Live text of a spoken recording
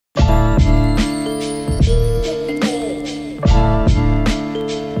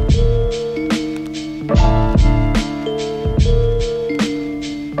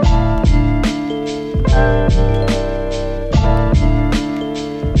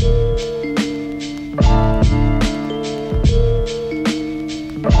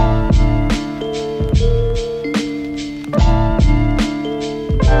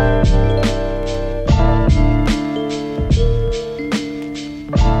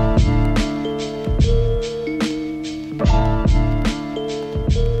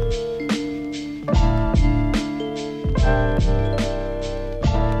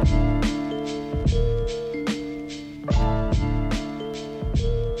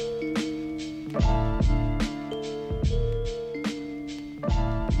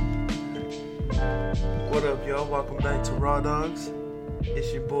welcome back to Raw Dogs.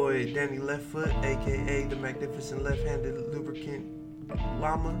 It's your boy Danny Leftfoot, aka the magnificent left-handed lubricant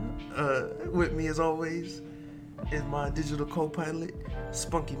llama. With me as always is my digital co-pilot,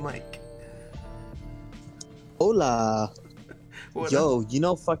 Spunky Mike. Hola. Yo, up? you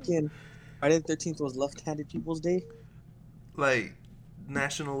know fucking Friday the 13th was Left-Handed People's Day? Like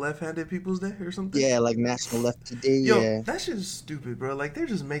National Left-Handed People's Day or something? Yeah, like National Lefty Day, Yo, yeah. that shit is stupid, bro. Like, they're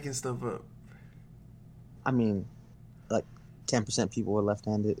just making stuff up. I mean, like 10% people were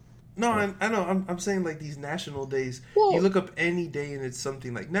left-handed. No, I know. I'm saying like these national days. Whoa. You look up any day and it's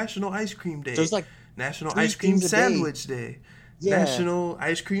something like National Ice Cream Day. There's like National 3 Ice Cream things a Sandwich Day. Yeah. National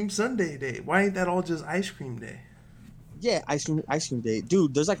Ice Cream Sundae Day. Why ain't that all just Ice Cream Day? Yeah, ice cream day.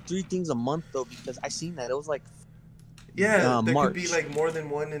 Dude, there's like 3 things a month though, because I seen that. It was like Yeah, there March. could be like more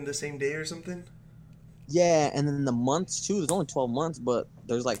than one in the same day or something. Yeah, and then the months too. There's only 12 months, but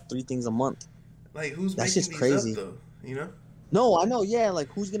there's like 3 things a month. Like, who's That's making just these crazy. up though? You know? No, I know. Yeah, like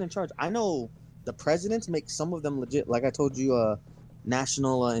who's getting in charge? I know the presidents make some of them legit. Like I told you,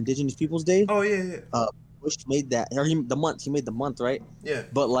 National Indigenous Peoples Day. Oh yeah. Bush made that, or he made the month, right? Yeah.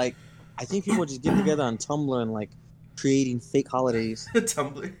 But like, I think people are just getting together on Tumblr and like creating fake holidays.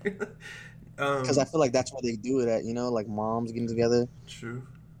 Tumblr. Because I feel like that's where they do it at, you know, like moms getting together. True.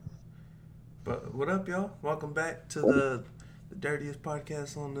 But what up, y'all? Welcome back to the dirtiest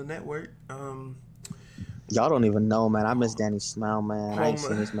podcast on the network. Y'all don't even know, man. I miss Danny's smile, man. I ain't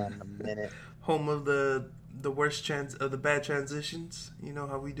seen this man in a minute. Home of the worst of the bad transitions. You know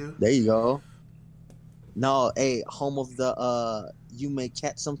how we do. There you go. No, hey, home of the you may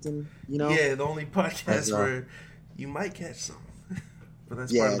catch something, you know? Yeah, the only podcast where you might catch something. But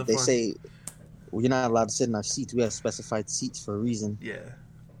that's part of the they fun. say you're not allowed to sit in our seats. We have specified seats for a reason. Yeah.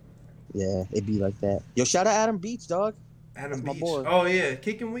 Yeah, it'd be like that. Yo, shout out Adam Beach, dog. Adam That's Beach. my boy. Oh yeah,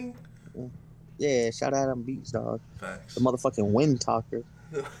 Kick and Wing. Yeah, shout out Adam Beach, dog. Facts. The motherfucking wind talker.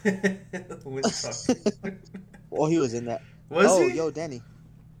 Wind talker. Oh, he was in that. Was he? Yo, Danny.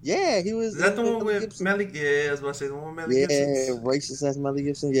 Yeah, he was. Is that the one with Gibson. Melly? Yeah, I was about to say the one with Melly Gibson. Yeah, racist ass Melly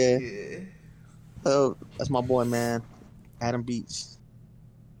Gibson. Yeah. Yeah. Oh, that's my boy, man. Adam Beach.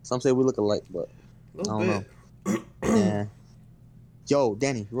 Some say we look alike, but A little I don't bit. know. Yeah. Yo,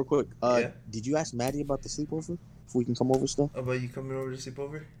 Danny, real quick. Yeah? Did you ask Maddie about the sleepover? If we can come over stuff? About you coming over to sleep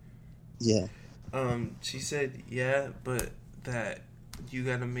over? Yeah. She said yeah, but that you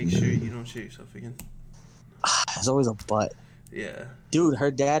gotta make sure you don't shit yourself again. There's always a but. Yeah. Dude, her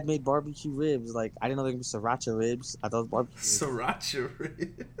dad made barbecue ribs. Like, I didn't know they could be sriracha ribs. I thought it was barbecue. Sriracha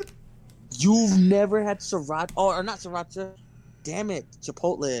rib. You've never had sriracha? Oh, or not sriracha. Damn it.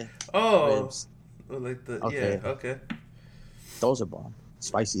 Chipotle ribs. Oh, like the Okay. yeah. Okay. Those are bomb.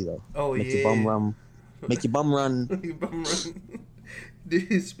 Spicy, though. Oh Make yeah. your bum run. Make your bum run. Make your bum run.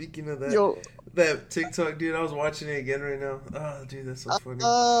 Dude, speaking of that, Yo. that TikTok, dude, I was watching it again right now. Oh, dude, that's so funny.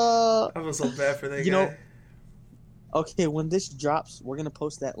 I feel so bad for that guy. You know, okay, when this drops, we're going to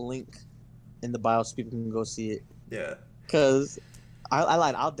post that link in the bio so people can go see it. Yeah. Because I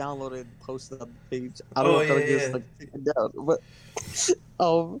lied. I'll download it and post it on the page. I don't know if that'll get us, like, taken down. But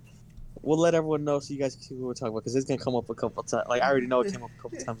we'll let everyone know so you guys can see what we're talking about. Because it's going to come up a couple times. Like, I already know it came up a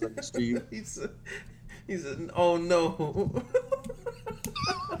couple times on the stream. He said, oh no.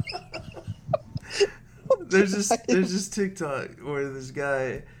 There's this TikTok where this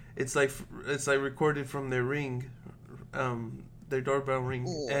guy, it's like recorded from their ring, their doorbell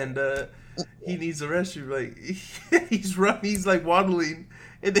ring, and he needs a restroom. Like he's like waddling,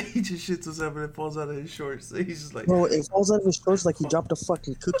 and then he just shits himself and it falls out of his shorts. So he's just like, Bro, it falls out of his shorts like he dropped a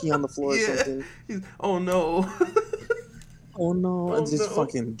fucking cookie on the floor or something. Oh no. Oh no, it just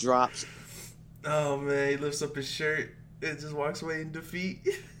fucking drops. Oh man, he lifts up his shirt and just walks away in defeat.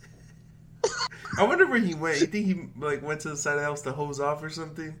 I wonder where he went. You think he like went to the side of the house to hose off or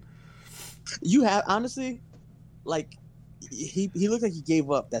something? You have honestly, like, he looked like he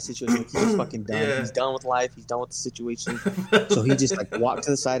gave up that situation. Like, he's fucking done. Yeah. He's done with life. He's done with the situation. So he just like walked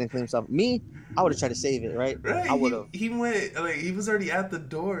to the side and cleaned himself. Me, I would have tried to save it, right? Right. I would have. He went like he was already at the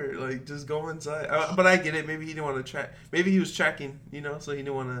door, like just go inside. But I get it. Maybe he didn't want to track. Maybe he was tracking, you know, so he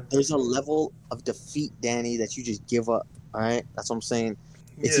didn't want to. There's a level of defeat, Danny, that you just give up. All right, that's what I'm saying.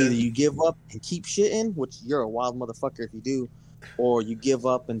 It's Yeah. either you give up and keep shitting, which you're a wild motherfucker if you do, or you give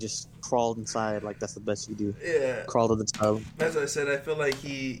up and just crawl inside. Like, that's the best you do. Yeah. Crawl to the tub. As I said, I feel like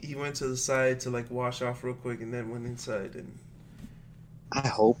he went to the side to like wash off real quick and then went inside and. I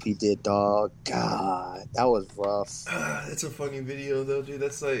hope he did, dog. God, that was rough. It's a funny video though, dude.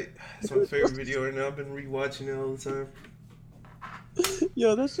 That's my favorite video right now. I've been rewatching it all the time.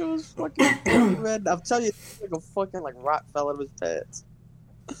 Yo, that shit was fucking funny, man. I'm telling you, like a fucking like rock fell out of his pants.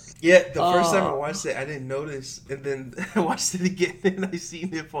 Yeah, the first time I watched it, I didn't notice, and then I watched it again, and I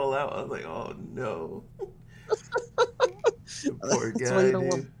seen it fall out. I was like, "Oh no, poor That's why you guy, don't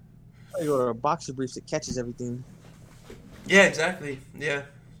dude." wear boxer briefs that catches everything. Yeah, exactly. Yeah,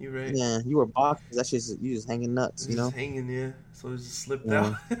 you're right. Yeah, you wear boxers. That's just you just hanging nuts, It's just hanging, yeah. So it just slipped Yeah.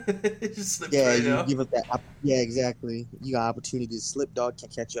 out. It just slipped Yeah, right you out. give up that. Yeah, exactly. You got opportunity to slip, dog.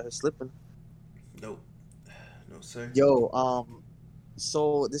 Can't catch you slipping. Nope. No, sir. Yo,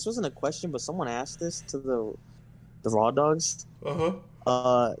 so this wasn't a question, but someone asked this to the Raw Dogs.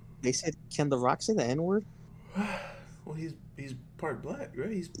 They said, "Can The Rock say the N-word?" Well, he's part black,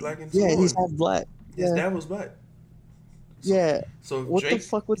 right? He's black and Yeah, Samoan. he's half black. His dad was black. So, Yeah. So What Drake, the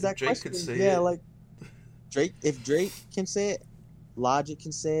fuck was that Drake question? could say Yeah, it. like Drake. If Drake can say it, Logic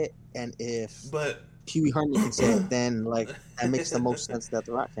can say it, and if Pee Wee Herman can say it, then like that makes the most sense that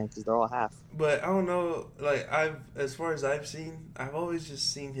The Rock can, because they're all half. But I don't know. Like as far as I've seen, I've always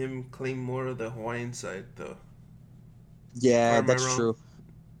just seen him claim more of the Hawaiian side, though. Yeah, that's true.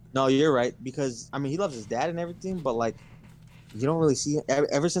 No, you're right, because I mean he loves his dad and everything, but like you don't really see him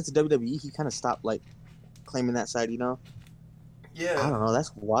ever since the WWE. He kind of stopped like claiming that side, you know. Yeah. I don't know.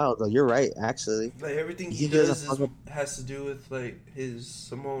 That's wild, though. You're right, actually. Like everything he does has to do with like his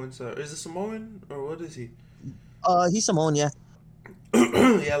Samoan side. Is it Samoan or what is he? He's Samoan, yeah.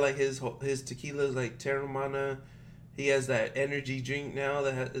 Yeah, like his tequila is like Terramana. He has that energy drink now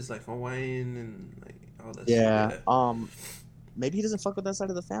that is like Hawaiian and like all that. Yeah. Stuff. Maybe he doesn't fuck with that side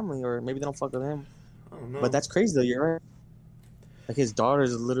of the family, or maybe they don't fuck with him. I don't know. But that's crazy, though. You're right. Like his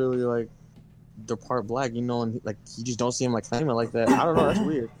daughter's literally like they're part black, you know, and like you just don't see him like claiming it like that. I don't know. That's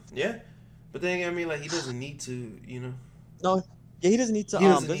weird. Yeah, but then I mean, like he doesn't need to, you know. No, yeah, he doesn't need to. He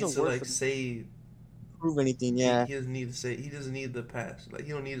doesn't need to like say prove anything. Yeah, he doesn't need to say. He doesn't need the past. Like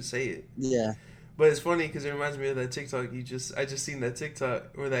he don't need to say it. Yeah. But it's funny because it reminds me of that TikTok. I just seen that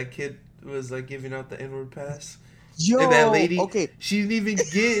TikTok where that kid was like giving out the N-word pass. Yo, and that lady, okay, she didn't even get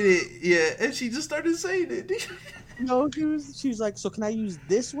it, yeah, and she just started saying it. No, she was like, so can I use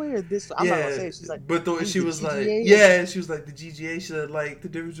this way or this way? I'm not gonna say it. She's like, but she was like, she was like the GGA. She said like the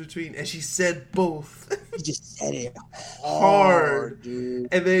difference between, and she said both. He just said it hard, dude.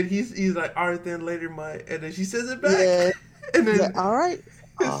 And then he's like, all right, then later, and then she says it back, and then like, all right.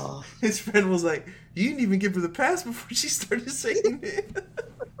 His friend was like, you didn't even give her the pass before she started saying it.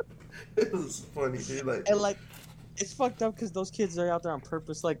 It was funny, dude. Like, it's fucked up because those kids are out there on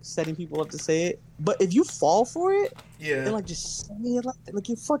purpose, like setting people up to say it. But if you fall for it, then like just say it like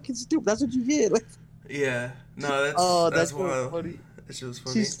you're fucking stupid. That's what you did. Like, yeah, no, that's wild. Funny. That shit was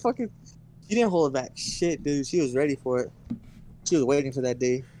funny. She's fucking. She didn't hold it back. Shit, dude. She was ready for it. She was waiting for that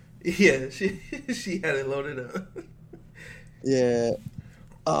day. Yeah, she had it loaded up. Yeah.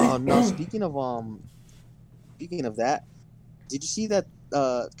 Oh no. Speaking of that, did you see that?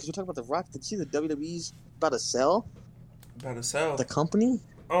 Because we're talking about The Rock. Did you see the WWE's about to sell? About to sell the company?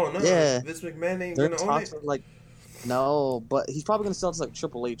 Oh no! Yeah, Vince McMahon ain't gonna own it. Like, no, but he's probably gonna sell it to like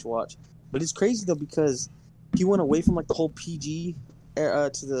Triple H. Watch. But it's crazy though because he went away from like the whole PG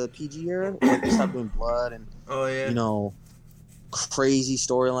era to the PG era. Like they stopped doing blood and you know, crazy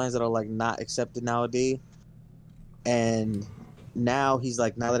storylines that are like not accepted nowadays. And now he's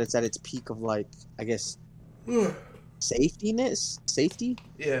like, now that it's at its peak of like, I guess, safety,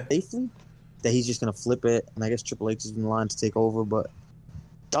 that he's just gonna flip it, and I guess Triple H is in line to take over. But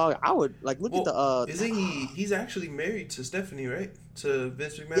dog, I would like look at the. Isn't he? He's actually married to Stephanie, right? To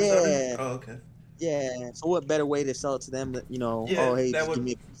Vince McMahon's daughter. Oh, okay. Yeah. So what better way to sell it to them that, you know? Oh, hey, just give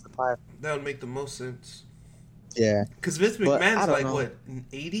me a piece of the pie. That would make the most sense. Yeah. Because Vince McMahon's like what,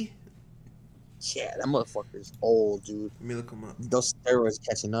 80? Yeah, that motherfucker's old, dude. Let me look him up. Those steroids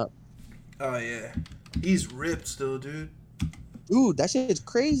catching up. Oh yeah, he's ripped still, dude. Dude, that shit is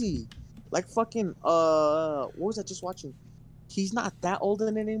crazy. Like fucking what was I just watching? He's not that old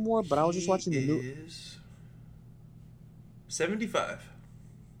anymore, but I was just watching the new. 75.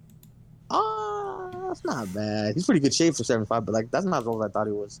 That's not bad. He's pretty good shape for 75, but like that's not as old as I thought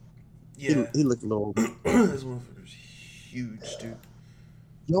he was. Yeah, he looked a little old. This motherfucker's huge, dude.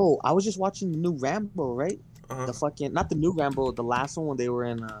 Yo, I was just watching the new Rambo, right? The fucking not the new Rambo, the last one when they were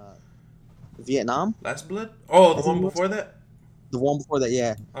in Vietnam. Last Blood? Oh, the one before that? The one before that,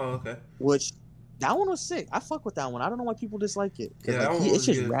 yeah. Oh, okay. Which that one was sick. I fuck with that one. I don't know why people dislike it. Yeah, like, it's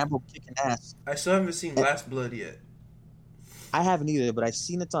just good. Rambo kicking ass. I still haven't seen Last Blood yet. I haven't either, but I've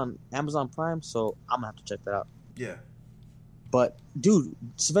seen it on Amazon Prime, so I'm gonna have to check that out. Yeah. But dude,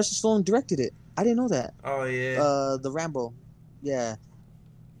 Sylvester Stallone directed it. I didn't know that. Oh yeah. The Rambo. Yeah.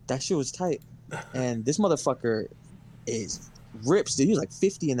 That shit was tight. And this motherfucker is rips, dude. He was like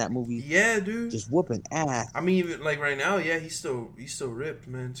 50 in that movie. Yeah, dude. Just whooping ass. I mean, even like right now, yeah, he's still ripped,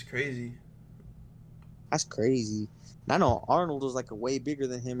 man. It's crazy. That's crazy. And I know Arnold was like a way bigger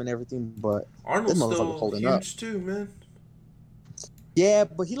than him and everything, but Arnold's still huge too, man. Yeah,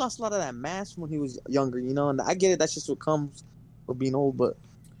 but he lost a lot of that mass when he was younger, you know. And I get it. That's just what comes with being old. But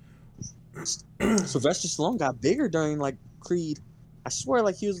Sylvester Stallone got bigger during like Creed. I swear,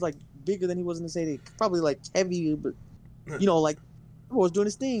 like he was like bigger than he was in this 80s. Probably like heavy, but you know, like he was doing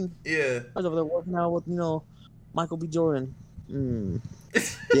his thing. Yeah, I was over there working out with Michael B. Jordan.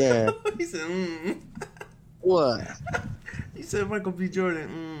 Yeah. He said, What? He said Michael B.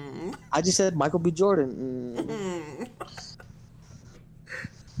 Jordan. I just said Michael B. Jordan.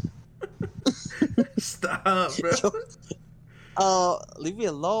 Stop, bro. Leave me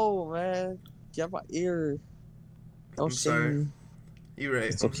alone, man. Get out my ear. Don't sorry. Me. You're right.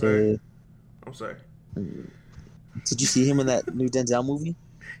 It's okay. I'm sorry. Did you see him in that new Denzel movie?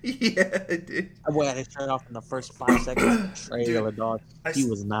 Yeah, I did. Boy, I had to turn off in the first 5 seconds of the trailer, dog. He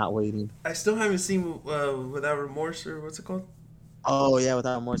was not waiting. I still haven't seen Without Remorse, or what's it called? Oh, yeah,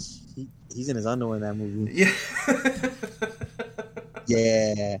 Without Remorse. He's in his underwear in that movie. Yeah.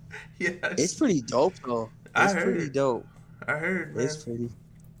 Yeah. Yes. It's pretty dope, though. It's pretty dope. I heard, man. It's pretty.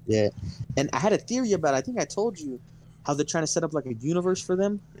 Yeah. And I had a theory about it. I think I told you how they're trying to set up like a universe for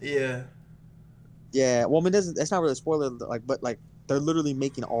them. Yeah. Yeah. Well, I mean, that's not really a spoiler, but they're literally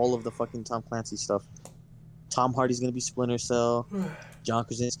making all of the fucking Tom Clancy stuff. Tom Hardy's gonna be Splinter Cell. John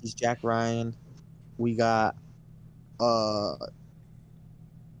Krasinski's Jack Ryan. We got I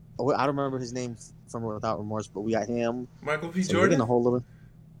don't remember his name from Without Remorse, but we got him. Michael B. Jordan? A whole little...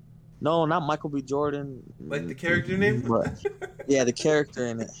 No, not Michael B. Jordan. Like the character name? But, yeah, the character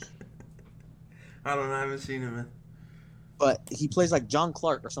in it. I don't know. I haven't seen him, man. But he plays like John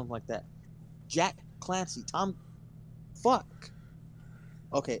Clark or something like that. Jack Clancy. Fuck.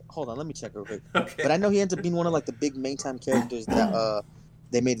 Okay, hold on. Let me check real quick. Okay. But I know he ends up being one of like the big main time characters that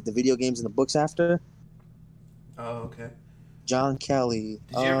they made the video games and the books after. Oh, okay. John Kelly.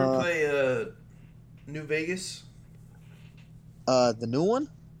 Did you ever play New Vegas? The new one?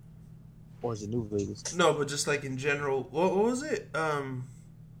 Or is it New Vegas? No, but just like in general. What was it?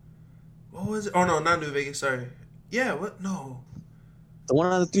 What was it? Oh no, not New Vegas. Sorry. Yeah. What? No. The one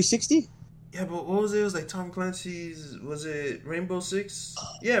on the 360? Yeah, but what was it? It was like Tom Clancy's. Was it Rainbow Six?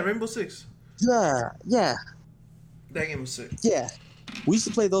 Yeah, Rainbow Six. Yeah. That game was sick. Yeah. We used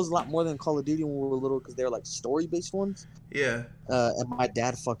to play those a lot more than Call of Duty when we were little because they were like story-based ones. Yeah. And my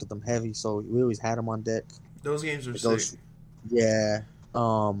dad fucked with them heavy, so we always had them on deck. Those games were sick. Yeah.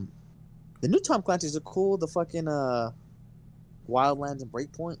 The new Tom Clancy's are cool. The fucking Wildlands and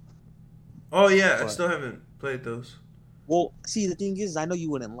Breakpoint. Oh yeah, I still haven't played those. Well, see, the thing is, I know you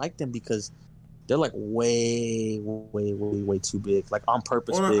wouldn't like them because they're like way too big, like on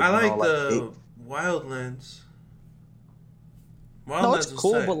purpose. Well, big, I like the Wildlands. No, it's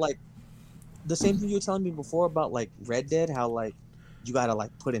cool, but like the same thing you were telling me before about like Red Dead, how like you gotta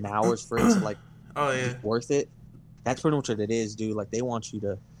like put in hours for it to like be worth it. That's pretty much what it is, dude. Like they want you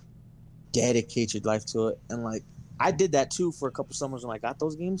to dedicate your life to it, and like I did that too for a couple summers when I got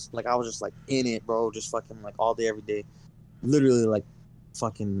those games. Like I was just like in it, bro, just fucking like all day, every day, literally like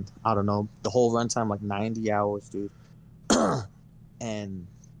fucking I don't know the whole runtime like 90 hours, dude. And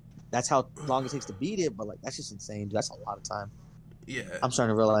that's how long it takes to beat it, but like that's just insane, dude. That's a lot of time. Yeah. I'm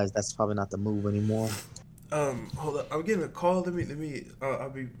starting to realize that's probably not the move anymore. Hold up. I'm getting a call. Let me. I'll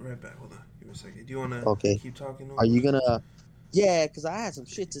be right back. Hold on. Give me a second. Do you want to keep talking? Are you gonna? Yeah, because I had some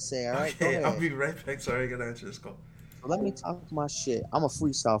shit to say. All right. Okay, I'll be right back. Sorry, I gotta answer this call. So let me talk my shit. I'm a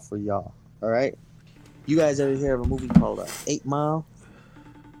freestyle for y'all. All right. You guys ever hear of a movie called 8 Mile?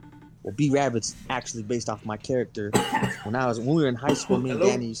 Well, B Rabbit's actually based off my character. When we were in high school, me and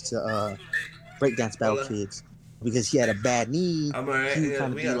Danny used to breakdance battle kids. Because he had a bad knee, he would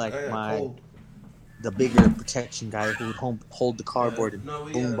kind of be like the bigger protection guy who would hold the cardboard and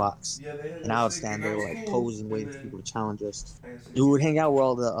boombox. And I would stand there like posing, waiting for people to challenge us. We would hang out where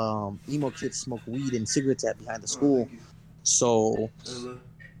all the emo kids smoke weed and cigarettes at behind the school. So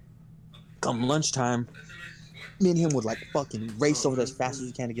come lunchtime, me and him would like fucking race over there as fast as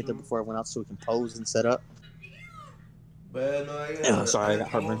we can to get there before everyone else so we can pose and set up. Sorry, I got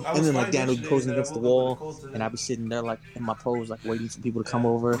heartburn. And then like Dan would be posing against the wall, and I'd be sitting there like in my pose, like waiting for people to come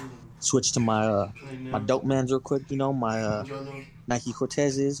over. Switch to my my dope mans real quick, you know, my Nike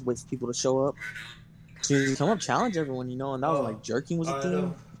Cortezes, wait for people to show up. So you come up, challenge everyone, you know, and that was like jerking was a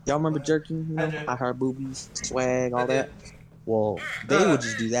thing. Y'all remember jerking? You know, I heard boobies, swag, all that. Well, they would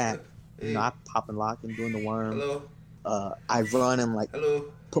just do that. You know, I pop and lock and doing the worm. I run and like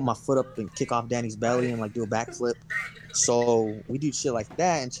put my foot up and kick off Danny's belly and like do a backflip. So we do shit like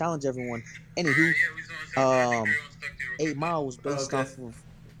that and challenge everyone. Anywho, 8 Mile was based off of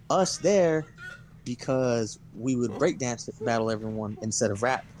us there because we would breakdance battle everyone instead of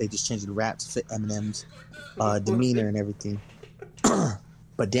rap. They just changed it to rap to fit Eminem's demeanor and everything.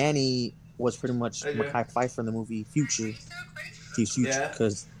 But Danny was pretty much Mekhi Phifer in the movie Future. He's Future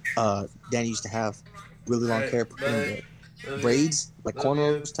because Danny used to have really long hair, braids, like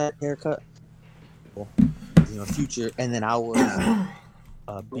cornrows type haircut. Future, and then I was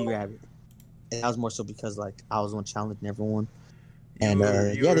B-Rabbit. And that was more so because like I was one challenging everyone. And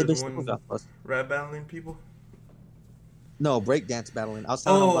they basically moved off us. Rap battling people? No, breakdance battling. I was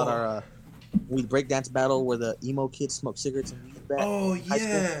telling them about our we breakdance battle where the emo kids smoke cigarettes and weed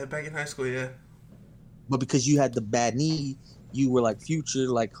back in high school, yeah. But because you had the bad knee, you were like Future,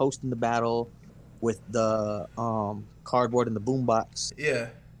 like hosting the battle with the cardboard and the boombox. Yeah.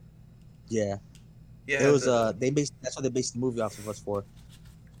 Yeah. Yeah. It was that's what they based the movie off of us for.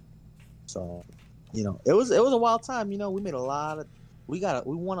 So, it was a wild time. We made we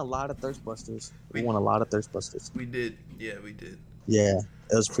won a lot of Thirst Busters. We won a lot of Thirst Busters. We did. Yeah, we did. Yeah,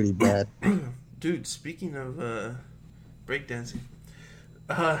 it was pretty bad. Dude, speaking of breakdancing,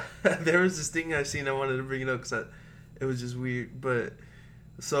 there was this thing I seen. I wanted to bring it up because it was just weird. But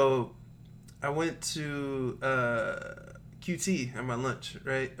so I went to QT at my lunch.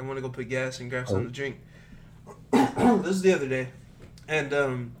 Right, I want to go put gas and grab something to drink. This was the other day, and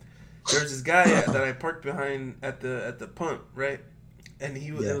there was this guy that I parked behind at the pump, right? And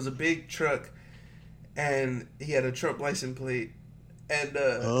it was a big truck, and he had a Trump license plate. And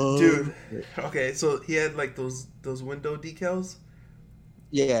dude, okay, so he had like those window decals.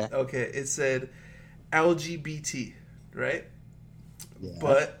 Yeah. Okay, it said LGBT, right? Yeah.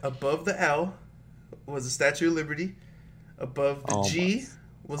 But above the L was the Statue of Liberty. Above the G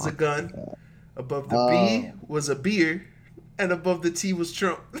was a gun. God. Above the B was a beer, and above the T was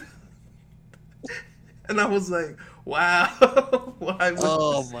Trump. And I was like, wow, why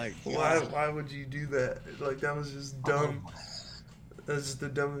would you do that? Like, that was just dumb. That's just the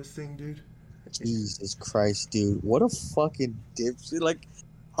dumbest thing, dude. Jesus Christ, dude. What a fucking dipshit. Like,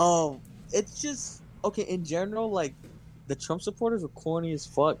 it's just, okay, in general, like, the Trump supporters were corny as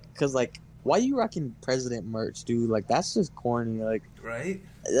fuck. Because, like, why you rocking president merch, dude? Like, that's just corny. Like, right?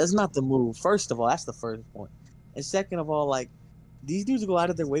 That's not the move. First of all, that's the first point. And second of all, like, these dudes go out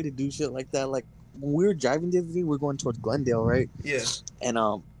of their way to do shit like that. Like, when we were driving the other day, we were going towards Glendale, right? Yeah. And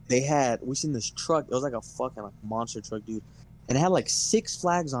we seen this truck. It was like a fucking monster truck, dude. And it had like 6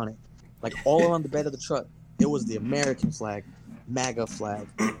 flags on it, like all around the bed of the truck. It was the American flag, MAGA flag,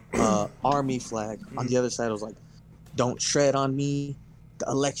 Army flag. On the other side, it was like, "Don't tread on me." The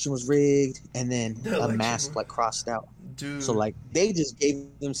election was rigged, and then a mask like crossed out. Dude. So like they just gave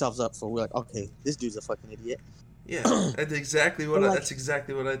themselves up for. We're like, okay, this dude's a fucking idiot. Yeah, that's exactly what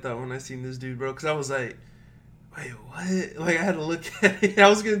I thought when I seen this dude, bro. Because I was like, wait, what? Like, I had to look at it. I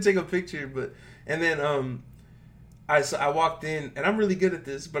was gonna take a picture, and then I walked in, and I'm really good at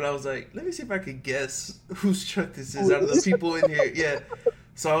this, but I was like, let me see if I could guess whose truck this is out of the people in here. Yeah.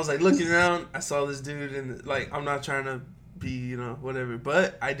 So I was like looking around. I saw this dude, and like, I'm not trying to be, whatever,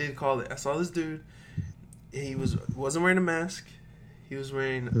 but I did call it. I saw this dude. He wasn't wearing a mask. He was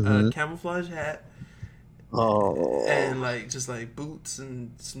wearing a camouflage hat. Oh. And like just like boots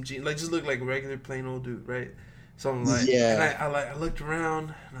and some jeans, like just looked like a regular plain old dude, right? So I'm like, and I looked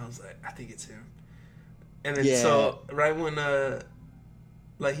around and I was like, I think it's him. And then so right when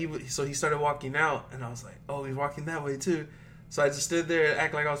he started walking out, and I was like, oh, he's walking that way too. So I just stood there and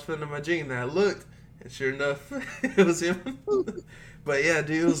act like I was filling my jeans, and I looked, and sure enough, it was him. But yeah,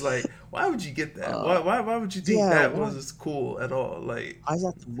 dude, it was like, why would you get that? Why would you think that was cool at all? Like, I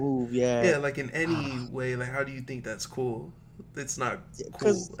got to move, yeah, like in any way, like how do you think that's cool? It's not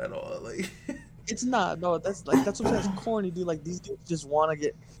cool at all. Like, it's not. No, that's what that's corny, dude. Like, these dudes just want to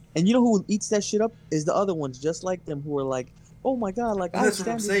get, and you know who eats that shit up is the other ones, just like them, who are like, oh my god, like that's what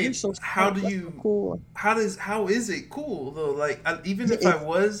I'm saying. So how do you? Cool. How is it cool though? Like, even if I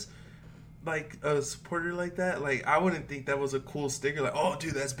was like a supporter like that, like I wouldn't think that was a cool sticker. Like, oh,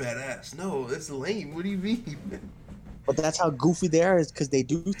 dude, that's badass. No, it's lame. What do you mean? But that's how goofy they are, is because they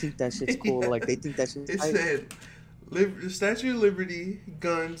do think that shit's cool. Like, they think that shit's. It said, Statue of Liberty,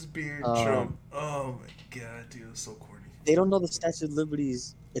 guns, beard, Trump. Oh my god, dude, it was so corny. They don't know the Statue of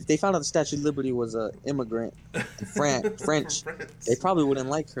Liberty's. If they found out the Statue of Liberty was an immigrant, French, they probably wouldn't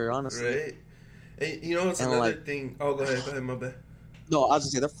like her, honestly. Right. And you know what's another thing? Oh, go ahead, my bad. No, I was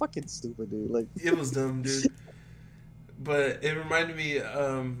just saying, they're fucking stupid, dude. Like, it was dumb, dude. But it reminded me,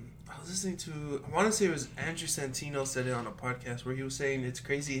 was listening to, I want to say it was Andrew Santino said it on a podcast where he was saying it's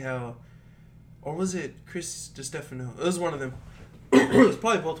crazy how, or was it Chris DiStefano? It was one of them. It was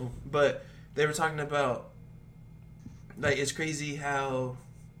probably both of them. But they were talking about, like, it's crazy how,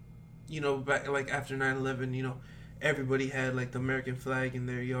 back, like, after 9/11, everybody had, like, the American flag in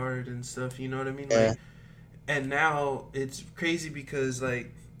their yard and stuff, you know what I mean? Yeah. Like, and now it's crazy because,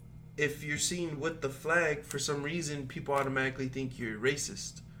 like, if you're seen with the flag, for some reason, people automatically think you're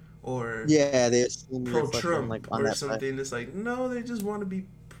racist or they assume pro-Trump like, or something. It's like, no, they just want to be,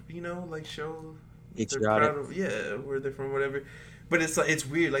 like, show they're proud of, where they're from, whatever. But it's like, it's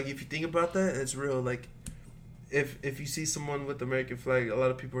weird. Like, if you think about that, it's real. Like, if you see someone with the American flag, a lot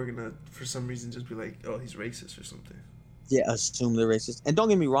of people are gonna, for some reason, just be like, oh, he's racist or something. Yeah, assume they're racist. And don't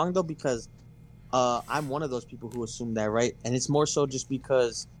get me wrong, though, because I'm one of those people who assume that, right? And it's more so just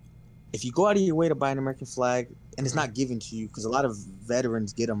because if you go out of your way to buy an American flag and it's not given to you, because a lot of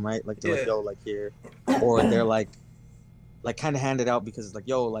veterans get them, right? Like, they're like, yo, like, here. Or they're like kind of handed out because it's like,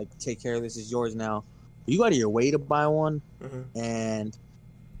 yo, like, take care of this, is yours now. But you go out of your way to buy one, and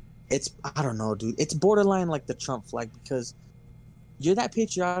it's, I don't know, dude. It's borderline like the Trump flag because you're that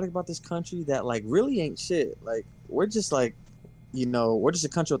patriotic about this country that, like, really ain't shit. Like, we're just like, we're just a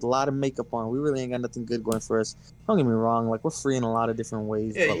country with a lot of makeup on. We really ain't got nothing good going for us. Don't get me wrong. Like, we're free in a lot of different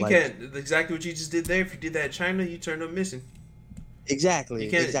ways. Yeah, but you can't. Exactly what you just did there. If you did that in China, you turn up missing.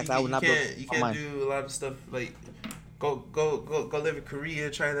 Exactly. I would not. You can't do a lot of stuff like go live in Korea.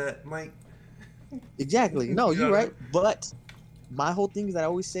 Try that, Mike. Exactly. No, you're right. But my whole thing is that I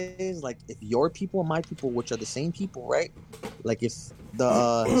always say is, like, if your people and my people, which are the same people, right? Like, if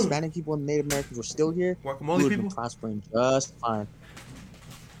the Hispanic people and Native Americans were still here, guacamole we would people be prospering just fine.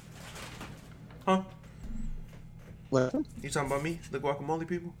 Huh? What? You talking about me, the guacamole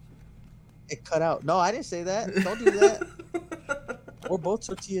people? It cut out. No, I didn't say that. Don't do that. We're both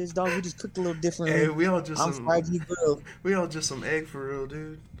tortillas, dog. We just cooked a little differently. Hey, we all just fried, you grilled. We all just some egg for real,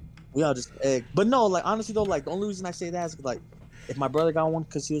 dude. We all just egg. But no, like, honestly though, like, the only reason I say that is like, if my brother got one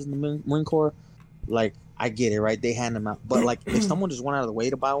because he was in the Marine Corps, like, I get it, right? They hand them out. But, like, if someone just went out of the way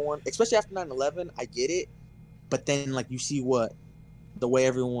to buy one, especially after 9/11, I get it. But then, like, you see the way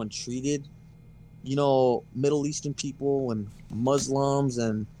everyone treated, Middle Eastern people and Muslims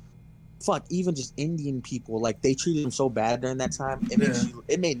and even just Indian people. Like, they treated them so bad during that time.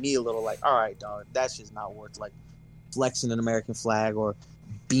 It made me a little like, all right, dog, that's just not worth, like, flexing an American flag or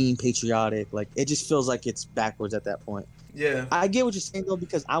being patriotic. Like, it just feels like it's backwards at that point. Yeah, I get what you're saying though,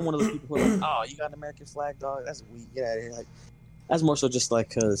 because I'm one of those people who are like, oh, you got an American flag, dog? That's weak. Get out of here. Like, that's more so just like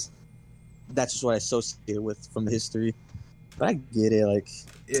because that's just what I associated with from the history. But I get it. Like,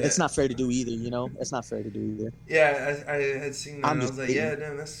 it's not fair to do either. It's not fair to do either. Yeah, I had seen that. And I was like, yeah,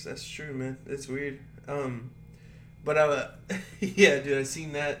 damn, that's true, man. It's weird. But yeah, dude, I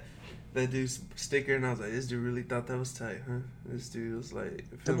seen that dude's sticker, and I was like, this dude really thought that was tight, huh? This dude was like,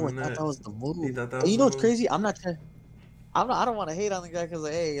 filming that. That was the move. He thought that was what's crazy? I don't want to hate on the guy because,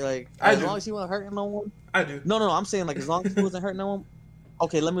 like, hey, like, as long as he wasn't hurting no one. I do. No, I'm saying, like, as long as he wasn't hurting no one.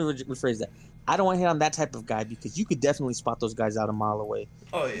 Okay, let me rephrase that. I don't want to hate on that type of guy because you could definitely spot those guys out a mile away.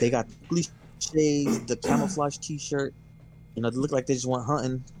 Oh yeah. They got cliches, the camouflage T-shirt. They look like they just went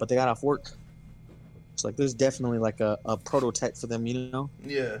hunting, but they got off work. It's like there's definitely like a prototype for them,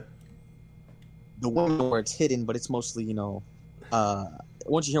 Yeah. The one where it's hidden, but it's mostly,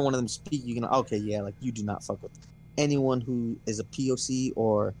 once you hear one of them speak, you can, okay, yeah, like, you do not fuck with anyone who is a POC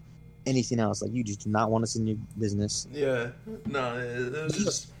or anything else. Like, you just do not want us in your business. Yeah. No,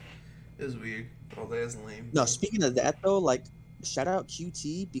 it was weird. Oh, that's lame. No, speaking of that, though, like, shout out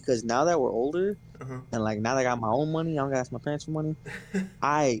QT, because now that we're older, and, like, now that I got my own money, I don't gotta ask my parents for money,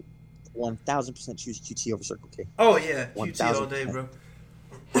 I 1000% choose QT over Circle K. Oh, yeah. QT all day, bro.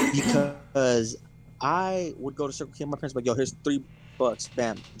 Because I would go to Circle K and my parents would be like, yo, here's $3,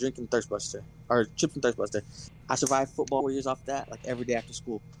 bam, drinking Thirst Buster, or chips and Thirst Buster. I survived football 4 years off that, like, every day after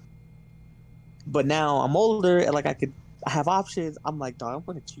school. But now I'm older, and, like, I have options. I'm like, dog, I'm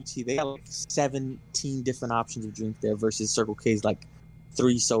going to QT. They got, like, 17 different options of drink there versus Circle K's, like,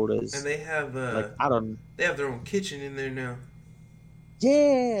 3 sodas. And they have, they have their own kitchen in there now.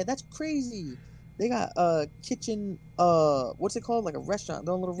 Yeah, that's crazy. They got kitchen, what's it called? Like a restaurant,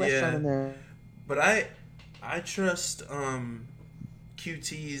 their own little restaurant in there. But I trust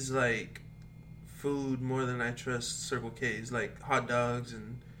QT's, like, food more than I trust Circle K's, like hot dogs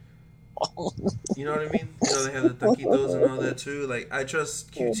and you know what I mean? They have the taquitos and all that too. Like, I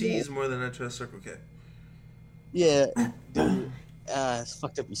trust QT's more than I trust Circle K. Yeah, dude, it's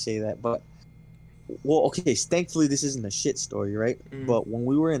fucked up you say that, but well, okay, thankfully this isn't a shit story, right? But when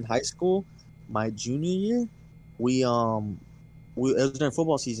we were in high school, my junior year, it was during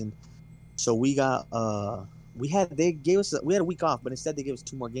football season. So we got we had a week off, but instead they gave us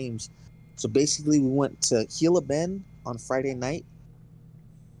 2 more games. So basically, we went to Gila Bend on Friday night,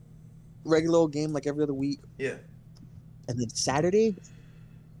 regular old game like every other week. Yeah. And then Saturday,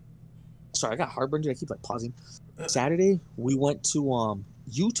 sorry, I got heartburn. I keep like pausing. Saturday, we went to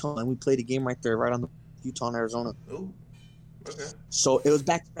Utah and we played a game right there, right on the Utah and Arizona. Oh, okay. So it was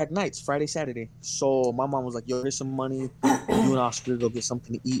back-to-back nights, Friday, Saturday. So my mom was like, "Yo, here's some money. You and Oscar go get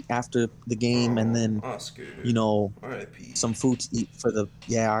something to eat after the game, and then Oscar, R.I.P. some food to eat for the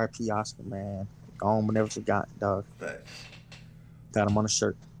R.I.P. Oscar, man. Gone but never forgotten, dog. Thanks. Got him on a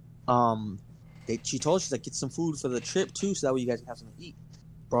shirt. She told us, she's like, get some food for the trip too, so that way you guys can have something to eat,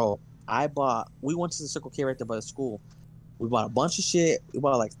 bro. We went to the Circle K right there by the school. We bought a bunch of shit. We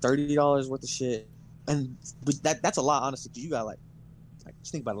bought like $30 worth of shit. And that's a lot, honestly, because you got like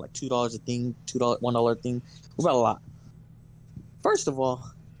just think about it, like $2 a thing, $1 a thing. We bought a lot. First of all,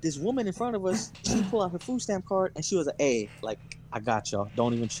 this woman in front of us, she pulled out her food stamp card and she was like, "Hey, like, I got y'all.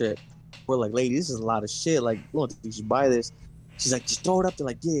 Don't even trip." We're like, "Lady, this is a lot of shit. Like, look, you should buy this." She's like, "Just throw it up there."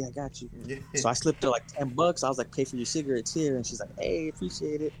 Like, "Yeah, I got you." Yeah. So I slipped her like $10. I was like, "Pay for your cigarettes here," and she's like, "Hey,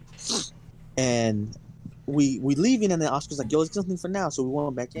 appreciate it." And we leaving, and then Oscar's like, "Yo, let's get something for now." So we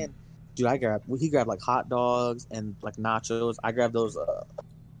went back in. Dude, he grabbed like hot dogs and like nachos. I grabbed those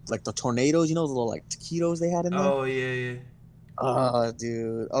like the tornadoes, those little like taquitos they had in there. Oh yeah.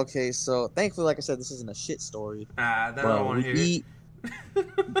 Dude. Okay, so thankfully, like I said, this isn't a shit story. That I don't want to hear.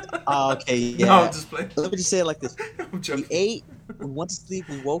 Okay, yeah. No, I'm just playing. Let me just say it like this: we ate, we went to sleep,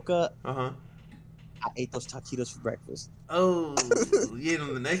 we woke up. I ate those taquitos for breakfast. Oh, you ate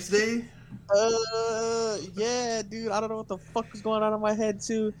them the next day? Yeah, dude. I don't know what the fuck was going on in my head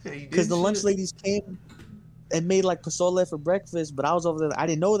too, because the shit. lunch ladies came and made like pozole for breakfast, but I was over there. I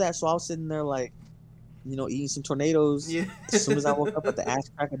didn't know that, so I was sitting there like, eating some tornadoes. Yeah. As soon as I woke up at the ass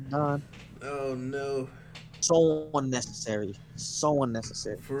crack of dawn. Oh no. So unnecessary. So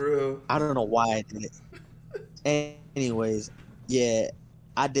unnecessary. For real. I don't know why I did it. Anyways, yeah,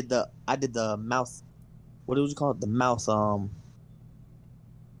 I did the mouth. What was it called? The mouth.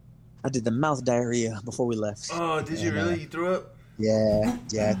 I did the mouth diarrhea before we left. Oh, did you really? You threw up? Yeah,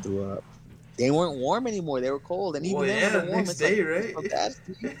 I threw up. They weren't warm anymore. They were cold, and even then, when they're warm, next day, right?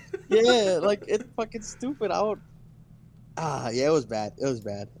 Yeah, like it's fucking stupid. Yeah, it was bad. It was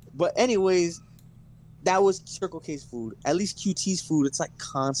bad. But anyways, that was Circle K's food. At least QT's food, it's like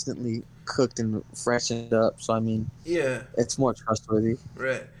constantly cooked and freshened up. So I mean, yeah, it's more trustworthy.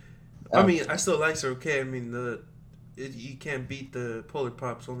 Right. I mean, I still like Circle K. I mean, you can't beat the Polar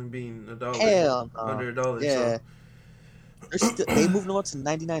Pops only being $1. Hell no. Under $1. Yeah. So. They moved them up to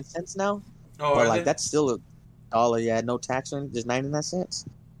 99 cents now. Oh, but like that's still $1. Yeah, no tax or anything. Just 99 cents.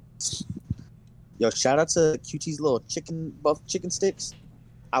 Yo, shout out to QT's little chicken sticks.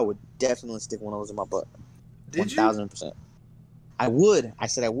 I would definitely stick one of those in my butt. Did 1,000%. you? I would. I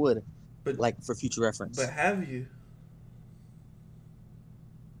said I would. But like for future reference. But have you?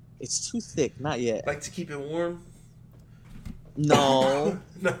 It's too thick. Not yet. Like to keep it warm? No.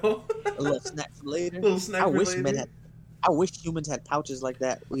 No. A little snack for later. A little snack for later. I wish humans had pouches like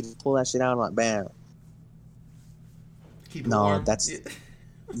that. We could pull that shit out and like, bam. Keep it warm. That's...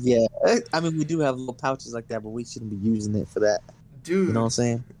 Yeah. I mean, we do have little pouches like that, but we shouldn't be using it for that. Dude. You know what I'm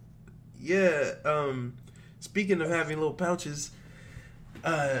saying? Yeah. Speaking of having little pouches,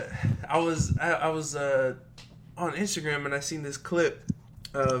 I was on Instagram and I seen this clip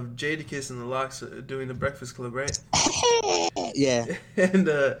of Jadakiss and the Lox doing the Breakfast Club, right? Yeah. And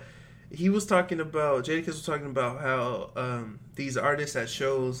Jadakiss was talking about how these artists at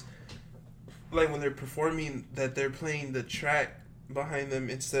shows, like when they're performing, that they're playing the track behind them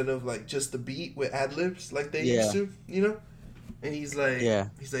instead of like just the beat with ad-libs like they used to, And he's like,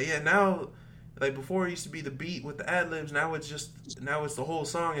 now, like before it used to be the beat with the ad-libs, now it's the whole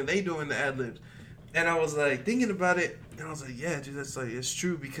song and they doing the ad-libs. And I was like thinking about it, and I was like, yeah, dude, that's like, it's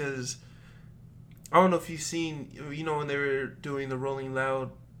true, because I don't know if you've seen, when they were doing the Rolling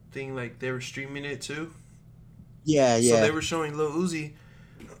Loud thing, like they were streaming it too. Yeah. So they were showing Lil Uzi,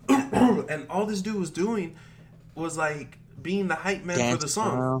 and all this dude was doing was like being the hype man for the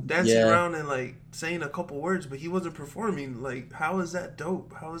song, dancing around and like saying a couple words, but he wasn't performing. Like, how is that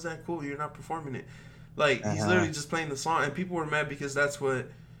dope? How is that cool? You're not performing it. Like, he's literally just playing the song, and people were mad because that's what,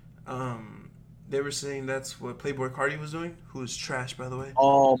 they were saying that's what Playboy Cardi was doing, who is trash, by the way.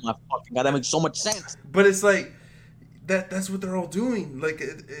 Oh my fucking god, that makes so much sense. But it's like that's what they're all doing. Like,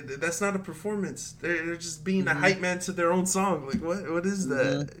 that's not a performance. They're just being a hype man to their own song. Like, what is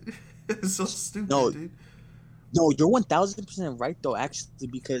that? It's so stupid, dude. No, you're 1,000% right though, actually,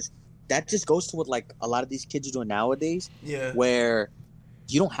 because that just goes to what like a lot of these kids are doing nowadays. Yeah. Where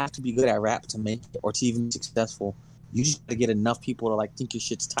you don't have to be good at rap to make it or to even be successful. You just gotta get enough people to like think your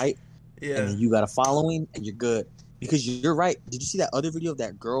shit's tight, and then you got a following, and you're good. Because you're right. Did you see that other video of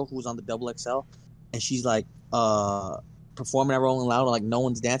that girl who was on the Double XL, and she's like performing at Rolling Loud, and like no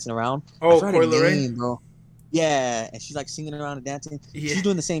one's dancing around? Oh, Coi Leray, bro. Yeah, and she's like singing around and dancing. Yeah. She's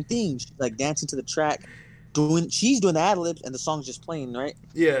doing the same thing. She's like dancing to the track, she's doing the ad libs, and the song's just playing, right?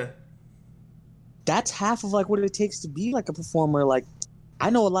 Yeah. That's half of like what it takes to be like a performer. Like, I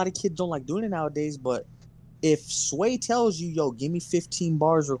know a lot of kids don't like doing it nowadays, but if Sway tells you, yo, give me 15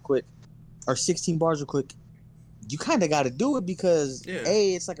 bars real quick or 16 bars real quick, you kind of got to do it because,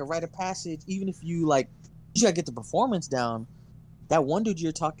 A, it's like a rite of passage. Even if you like, you got to get the performance down. That one dude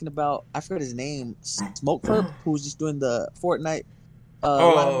you're talking about, I forgot his name, Smoke Perp, who was just doing the Fortnite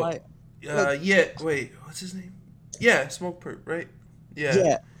Limelight. Yeah, wait, what's his name? Yeah, Smoke Perp, right? Yeah.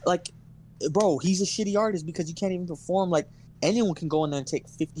 Yeah, like, bro, he's a shitty artist because you can't even perform. Like, anyone can go in there and take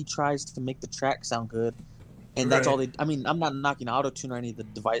 50 tries to make the track sound good. And that's all they. I mean, I'm not knocking auto-tune or any of the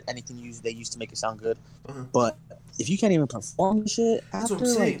device, anything they use to make it sound good. But if you can't even perform the shit, that's what I'm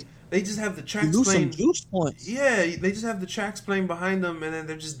saying. Like, they just have the tracks you lose playing. Some juice points. Yeah, they just have the tracks playing behind them, and then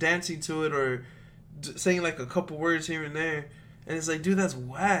they're just dancing to it or saying like a couple words here and there. And it's like, dude, that's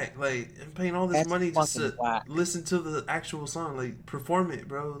whack. Like, I'm paying all this money just to listen to the actual song. Like, perform it,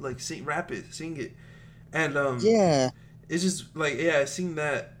 bro. Like, rap it, sing it. And it's just like, I seen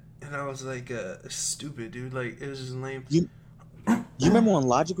that. And I was like, stupid, dude. Like, it was just lame. You remember when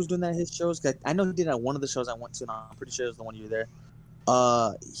Logic was doing that at his shows? I know he did it at one of the shows I went to, and I'm pretty sure it was the one you were there.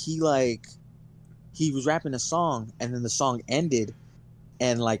 He was rapping a song, and then the song ended,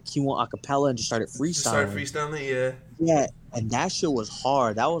 and, like, he went a cappella and just started freestyling. Yeah. Yeah, and that shit was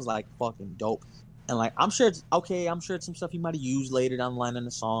hard. That was, like, fucking dope. And, like, I'm sure it's some stuff he might have used later down the line in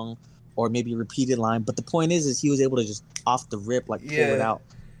the song, or maybe a repeated line. But the point is he was able to just, off the rip, like, pull it out.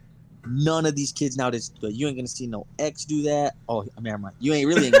 None of these kids nowadays do that. You ain't gonna see no X do that. Oh, I mean, I'm right. You ain't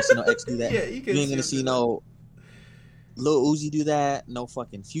gonna see no X do that. You ain't gonna see no Lil Uzi do that. No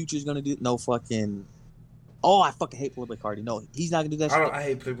fucking Future's gonna do. No fucking. Oh, I fucking hate Playboy Cardi. No, he's not gonna do that. I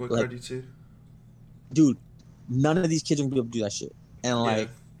hate Playboy Cardi too. Dude, none of these kids are gonna be able to do that shit. And like,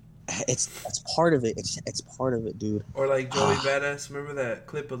 that's part of it. It's part of it, dude. Or like Joey Badass. Remember that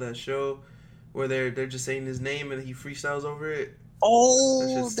clip of that show where they're just saying his name and he freestyles over it.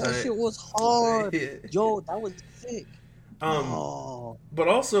 Oh, that shit was hard. Yo, that was sick. But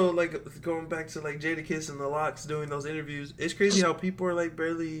also, like, going back to, like, Jadakiss and the Lox doing those interviews, it's crazy how people are, like,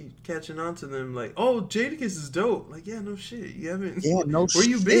 barely catching on to them. Like, oh, Jadakiss is dope. Like, yeah, no shit. You haven't. Yeah, no shit. Where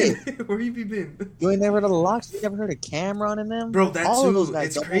you been? Where you been? You ain't never heard of the Lox? You never heard of Cameron and them? Bro, that too.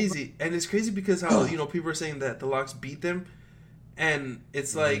 It's crazy. And it's crazy because how, people are saying that the Lox beat them. And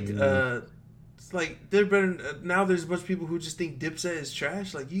it's like, like, they're better. Now there's a bunch of people who just think Dipset is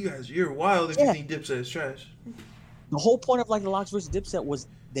trash. Like, you're wild if you think Dipset is trash. The whole point of, like, the Lox versus Dipset was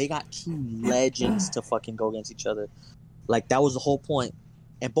they got two legends to fucking go against each other. Like, that was the whole point.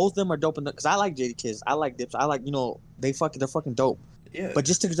 And both of them are dope. Because I like Jadakiss. I like Dipset. I like, they're fucking dope. Yeah. But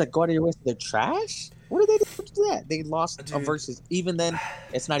just to, like, go out of your way, they're trash? What did they do to that? They lost a versus. Even then,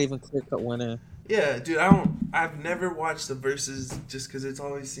 it's not even clear-cut winner. Yeah, dude, I've never watched the versus just because it's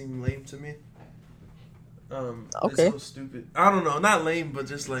always seemed lame to me. Okay. It's so stupid. I don't know, not lame, but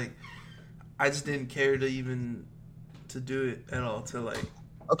just like I just didn't care to even to do it at all to like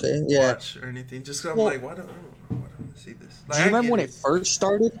watch or anything. Just cause I'm like, why don't I see this? Like, do you remember when it first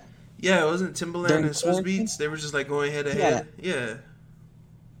started? Yeah, it wasn't Timbaland and Swizz Beatz. They were just like going head to head. Yeah.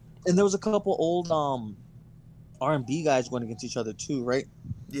 And there was a couple old R&B guys going against each other too, right?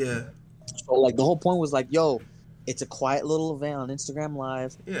 Yeah. So like the whole point was like, yo, it's a quiet little event on Instagram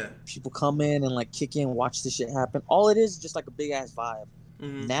Live. Yeah. People come in and like kick in, watch this shit happen. All it is just like a big ass vibe.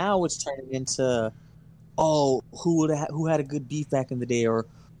 Mm-hmm. Now it's turning into, who had a good beef back in the day, or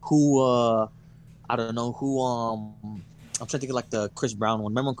who I don't know who I'm trying to think of like the Chris Brown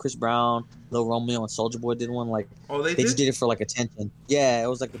one. Remember when Chris Brown, Lil Romeo, and Soulja Boy did one? Like they just did it for like attention. Yeah, it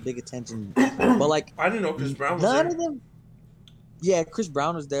was like a big attention. But like I didn't know Chris Brown was none there. Of them. Yeah, Chris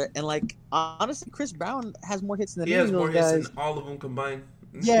Brown was there, and like honestly, Chris Brown has more hits than any of those guys. He has more hits than all of them combined.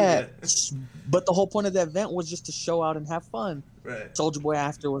 Yeah, but the whole point of the event was just to show out and have fun. Right. Soulja Boy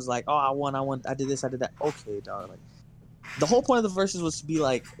after was like, "Oh, I won, I did this, I did that." Okay, dog. Like, the whole point of the verses was to be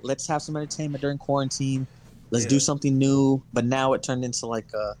like, let's have some entertainment during quarantine. Let's do something new. But now it turned into like,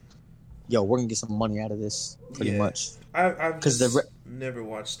 yo, we're gonna get some money out of this, pretty much. I've never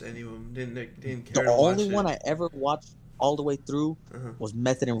watched any of them. Didn't care. The only one I ever watched all the way through was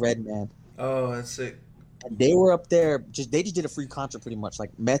Method and Redman. Oh, that's sick. And they were up there. They just did a free concert pretty much.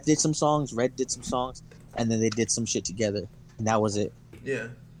 Like Meth did some songs, Red did some songs, and then they did some shit together, and that was it. Yeah.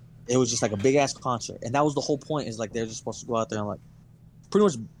 It was just like a big ass concert, and that was the whole point. Is like they're just supposed to go out there and like pretty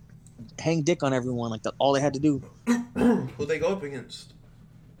much hang dick on everyone. Like all they had to do. Who they go up against?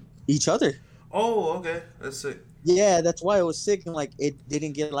 Each other. Oh, okay, that's sick. Yeah, that's why it was sick, and like it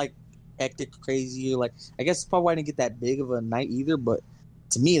didn't get like hectic, crazy. Or, like I guess probably why I didn't get that big of a night either. But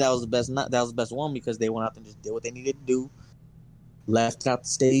to me, that was the best. That was the best one because they went out there and just did what they needed to do, left out the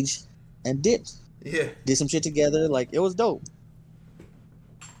stage, and did some shit together. Like it was dope.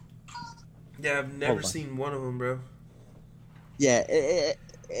 Yeah, I've never seen one of them, bro. Yeah,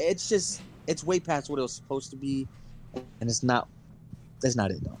 it's just it's way past what it was supposed to be, and it's not. That's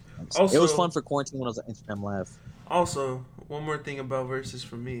not it though. Also, it was fun for quarantine when I was on Instagram Live. Also, one more thing about verses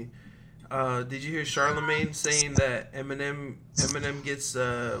for me. Did you hear Charlemagne saying that Eminem gets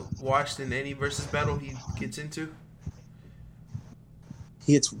washed in any versus battle he gets into?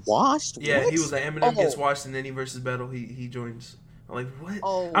 He gets washed? Yeah, what? He was like Eminem gets washed in any versus battle he joins. I'm like,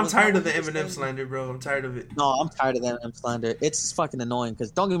 what? I'm tired of the Eminem slander, bro. I'm tired of it. No, I'm tired of that Eminem slander. It's fucking annoying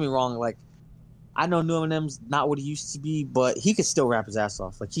because don't get me wrong, like I know New Eminem's not what he used to be, but he could still rap his ass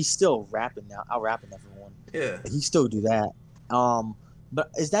off. Like he's still rapping now, out rapping everyone. Yeah, like, he still do that. But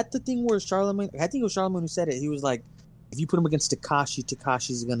is that the thing where Charlemagne? I think it was Charlemagne who said it. He was like, if you put him against Tekashi's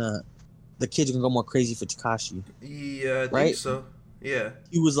the kids are gonna go more crazy for Tekashi. Yeah, I think so. Yeah,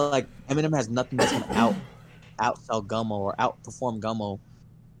 he was like, Eminem has nothing that's gonna outsell Gummo or outperform Gummo.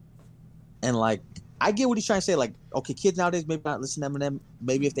 And like, I get what he's trying to say. Like, okay, kids nowadays maybe not listen to Eminem.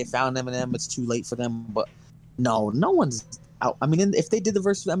 Maybe if they found Eminem, it's too late for them. But no one's out. I mean, if they did the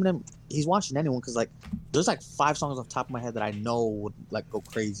verse with Eminem, he's watching anyone because like, there's like 5 songs off the top of my head that I know would like go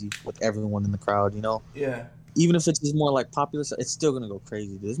crazy with everyone in the crowd. You know? Yeah. Even if it's just more like popular stuff, it's still gonna go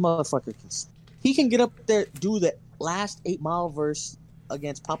crazy. This motherfucker can get up there, do the last 8 Mile verse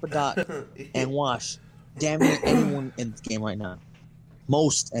against Papa Doc and wash damn near anyone in the game right now.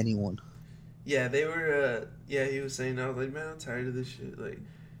 Most anyone. Yeah, they were. He was saying, I was like, man, I'm tired of this shit. Like,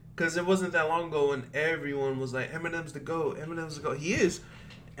 because it wasn't that long ago when everyone was like, Eminem's the GOAT. Eminem's the GOAT. He is.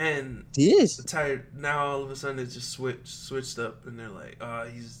 And he is tired. Now all of a sudden it's just switched up, and they're like, oh,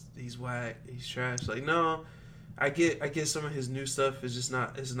 he's whack. He's trash. Like, no, I get some of his new stuff is just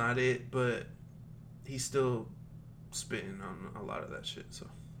not. It's not it, but he's still spitting on a lot of that shit. So.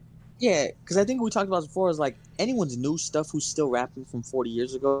 Yeah, because I think we talked about this before is like anyone's new stuff who's still rapping from 40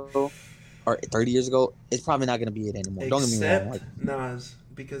 years ago or 30 years ago, it's probably not going to be it anymore. Don't get me wrong. Like, Nas,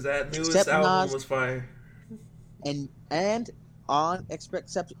 because that newest album was fire. And on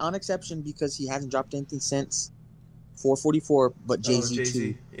exception because he hasn't dropped anything since 444, but Jay-Z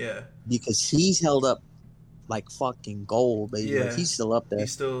too. Yeah. Because he's held up like fucking gold, baby. Yeah. Like, he's still up there.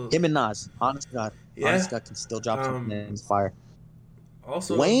 Him and Nas, honest to God. Yeah. Honest to God can still drop something and it's fire.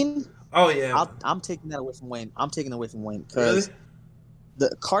 Also, Wayne. Oh yeah. I'm taking that away from Wayne. I'm taking it away from Wayne because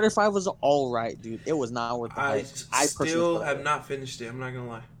the Carter 5 was all right, dude. It was not worth the hype. I still have not finished it. I'm not gonna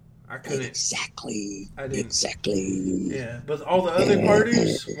lie. I couldn't. Exactly. I didn't. Exactly. Yeah, but all the other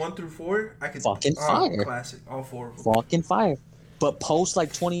parties, 1 through 4, I could. Fucking fire. Classic. All 4 of them. Fucking fire. But post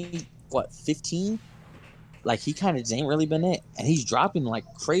like 15, like he kind of ain't really been it, and he's dropping like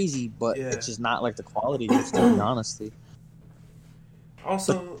crazy, but it's just not like the quality. To be honestly.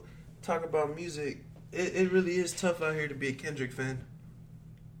 Also, talk about music. It really is tough out here to be a Kendrick fan.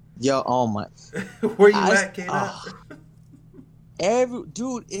 Yo, oh my. Where you at, K-Dot?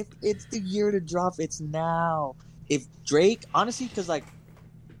 Dude, if it's the year to drop, it's now. If Drake, honestly, because like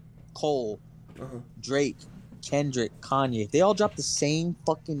Cole, Drake, Kendrick, Kanye, if they all drop the same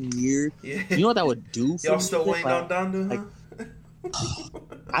fucking year, you know what that would do for Y'all still waiting on Donda, huh?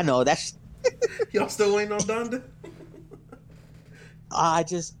 I know, that's... Y'all still waiting on Donda?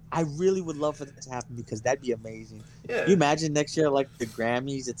 I really would love for that to happen because that'd be amazing. Yeah. Can you imagine next year, like the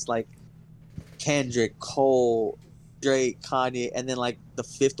Grammys, it's like Kendrick, Cole, Drake, Kanye, and then like the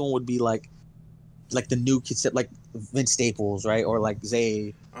 5th one would be like the new kids, like Vince Staples, right? Or like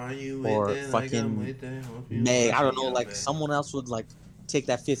Zay, or fucking Meg. I don't know, like someone else would like take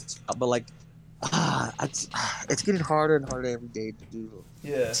that 5th spot, but like it's getting harder and harder every day to do.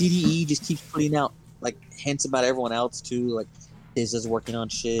 Yeah. TDE just keeps putting out like hints about everyone else too, like Is is working on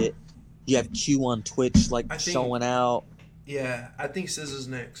shit. You have Q on Twitch showing out. Yeah, I think SZA's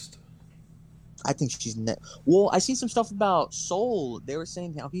next. I think she's next. Well, I seen some stuff about Soul. They were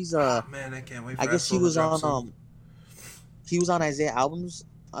saying how he's man, I can't wait for I guess he was on he was on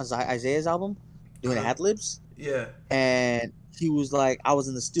Isaiah's album doing ad libs. Yeah. And he was like, I was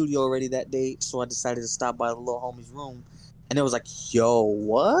in the studio already that day, so I decided to stop by the little homie's room. And it was like, yo,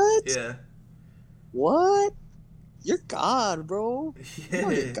 what? Yeah. What? You're God, bro. Yeah. You know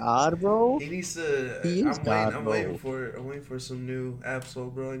you're God, bro. He needs to. He is God, I'm bro. waiting for it. I'm waiting for some new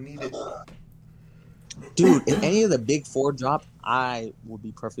Absol, bro. I need it. Dude, if any of the big four drop, I would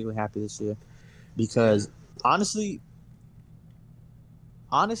be perfectly happy this year. Because honestly,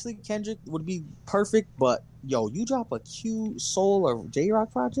 Kendrick would be perfect, but yo, you drop a Q Soul or J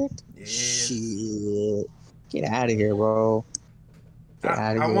Rock project? Yeah. Shit. Get out of here, bro. Get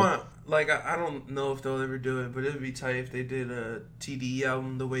out of I here. want, like, I don't know if they'll ever do it, but it'd be tight if they did a TDE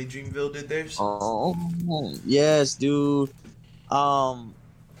album the way Dreamville did theirs. Oh, yes, dude.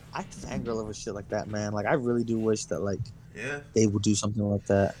 I fangirl over shit like that, man. Like, I really do wish that, like, they would do something like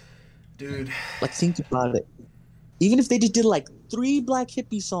that. Dude. Like, think about it. Even if they just did, like, 3 Black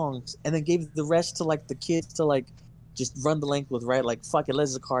Hippie songs and then gave the rest to, like, the kids to, like, just run the length with, right? Like, fuck it, let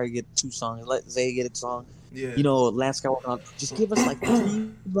Zakari get 2 songs. Let Zay get a song. Yeah. You know, Lance Skywalker. Just give us, like,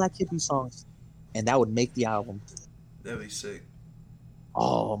 3 Black Hippie songs. And that would make the album. That'd be sick.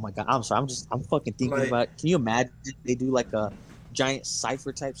 Oh, my God. I'm sorry. I'm fucking thinking like, about it. Can you imagine they do, like, a giant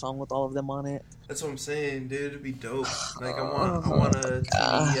cypher type song with all of them on it? That's what I'm saying, dude. It'd be dope. Like, I want a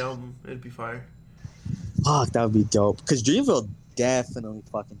TDE album. It'd be fire. Fuck, that would be dope. Because Dreamville definitely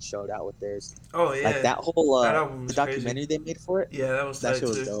fucking showed out with theirs. Oh yeah, like that whole that documentary they made for it. Yeah, that was that shit too.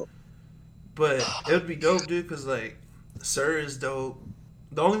 was dope. But it would be dope, dude. Because like, Sir is dope.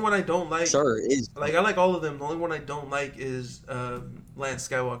 The only one I don't like, Sir is like, I like all of them. The only one I don't like is Lance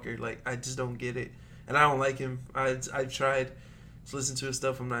Skywalker. Like, I just don't get it, and I don't like him. I've tried to listen to his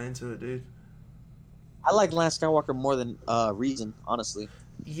stuff. I'm not into it, dude. I like Lance Skywalker more than Reason, honestly.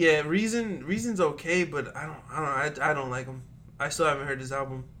 Yeah, Reason's okay, but I don't like him. I still haven't heard his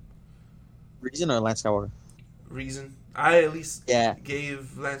album. Reason or Lance Skywalker? Reason. I at least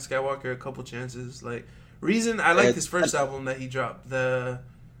gave Lance Skywalker a couple chances. Like Reason, I liked his first album that he dropped.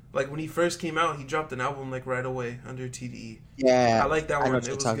 Like when he first came out, he dropped an album like right away under TDE. Yeah, I like that one. It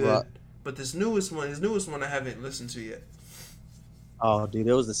was good. About. But his newest one, I haven't listened to yet. Oh, dude,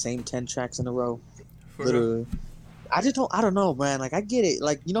 it was the same 10 tracks in a row. Literally. I don't know, man. Like, I get it.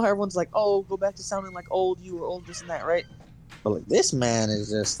 Like, you know how everyone's like, oh, go back to sounding like old you or old this and that, right? But, like, this man is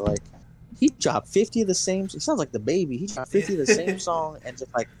just, like, he dropped 50 of the same... He sounds like the baby. He dropped 50 of the same song and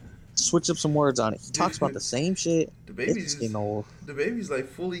just, like, switch up some words on it. He talks about the same shit. The baby's getting old. The baby's, like,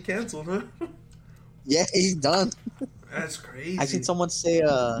 fully canceled, huh? Yeah, he's done. That's crazy. I seen someone say,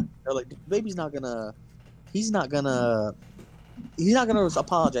 they're like, the baby's not gonna... He's not gonna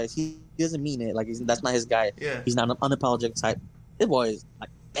apologize. He doesn't mean it. Like, that's not his guy. Yeah. He's not an unapologetic type. This boy is like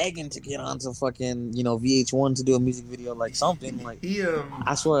begging to get onto fucking, VH1 to do a music video, like something. Like, he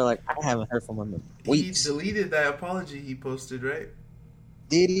I swear, like, I haven't heard from him in weeks. He deleted that apology he posted, right?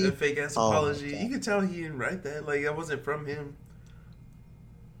 Did he? A fake ass apology. You could tell he didn't write that. Like, that wasn't from him.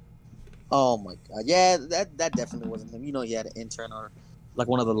 Oh my god. Yeah, that definitely wasn't him. He had an intern or like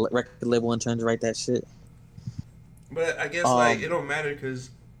one of the record label interns write that shit. But I guess like it don't matter because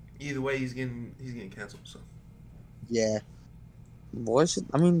either way he's getting canceled. So yeah, boy, should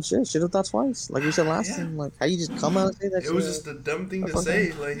have thought twice. Like we said last time, like how you just come out and say that. It was just a dumb thing to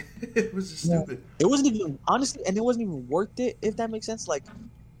say. Like it was just stupid. It wasn't even honestly, and it wasn't even worth it. If that makes sense, like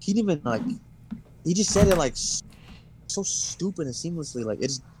he didn't even like. He just said it like so stupid and seamlessly. Like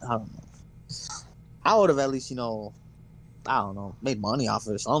it's I don't know. I would have at least I don't know, made money off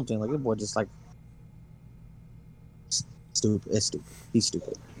it or something. Like this boy just like. Stupid. It's stupid. He's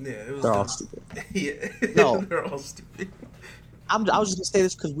stupid. Yeah, it was they're dumb. all stupid. Yeah, no, they're all stupid. I was just gonna say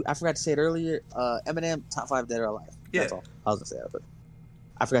this because I forgot to say it earlier. Eminem top 5 dead or alive. Yeah, that's all. I was gonna say that, but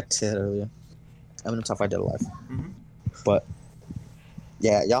I forgot to say it earlier. Eminem top 5 dead or alive. Mm-hmm. But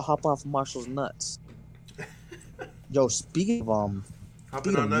yeah, y'all hop off Marshall's nuts. Yo, speaking of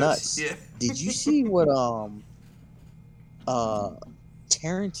nuts, yeah. Did you see what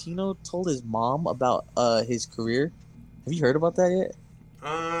Tarantino told his mom about his career? Have you heard about that yet?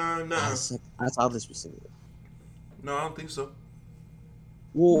 No. I saw this specifically. No, I don't think so.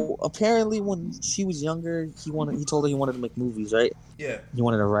 Well, apparently when she was younger, he told her he wanted to make movies, right? Yeah. He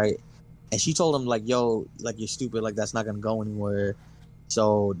wanted to write. And she told him, like, yo, like, you're stupid, like, that's not going to go anywhere.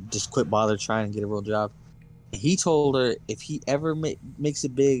 So just quit bother trying and get a real job. And he told her if he ever makes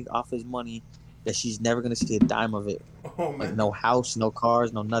it big off his money, that she's never going to see a dime of it. Oh, man. Like, no house, no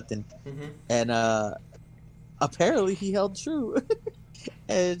cars, no nothing. Mm-hmm. And apparently he held true.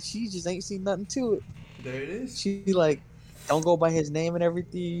 And she just ain't seen nothing to it. There it is. She, like, don't go by his name and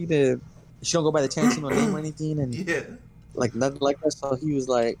everything. She don't go by the Tarantino name or anything. And, yeah. like, nothing like that. So he was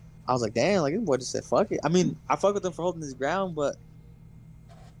like, I was like, damn, like, this boy just said, fuck it. I mean, I fuck with him for holding his ground, but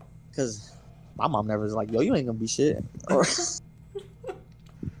because my mom never was like, yo, you ain't gonna be shit. Or,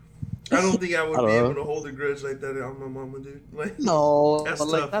 I don't think I would I don't be know. able to hold a grudge like that on my mama, dude. Like, No, that's but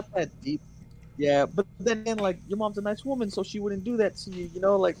like tough. not that deep. Yeah, but then again, like your mom's a nice woman, so she wouldn't do that to you. You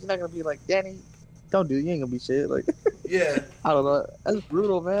know, like you're not gonna be like, Danny, don't do. You ain't gonna be shit. Like Yeah. I don't know. That's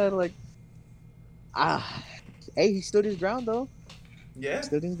brutal, man. Like hey, he stood his ground though. Yeah.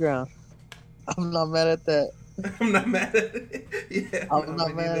 Stood his ground. I'm not mad at that. I'm not mad at it. Yeah, I'm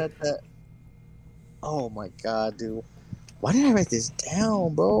not mad at that. Oh my god, dude. Why did I write this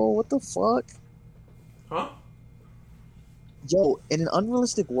down, bro? What the fuck? Huh? Yo, in an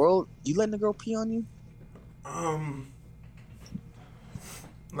unrealistic world, you letting a girl pee on you?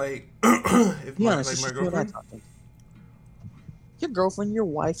 Like, if Be honest, like my just you and I girlfriend. talking. Your girlfriend, your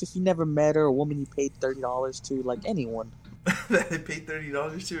wife, if you never met her, a woman you paid $30 to, like anyone. That they paid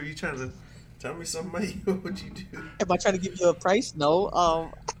 $30 to? Are you trying to tell me something? What would you do? Am I trying to give you a price?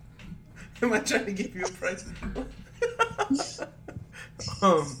 No. Am I trying to give you a price?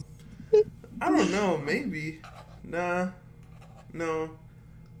 I don't know. Maybe. Nah. No.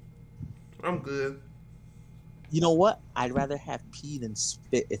 I'm good. You know what? I'd rather have pee than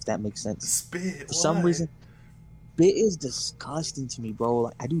spit, if that makes sense. Spit. For some reason, spit is disgusting to me, bro.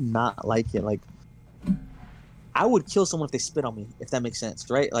 Like I do not like it. Like I would kill someone if they spit on me, if that makes sense,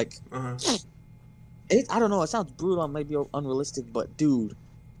 right? Like I don't know. It sounds brutal and maybe unrealistic, but dude,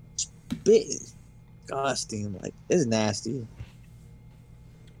 spit is disgusting. Like it's nasty.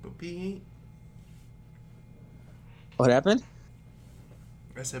 But pee ain't. What happened?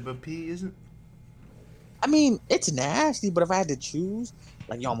 I said, but pee isn't. I mean, it's nasty, but if I had to choose,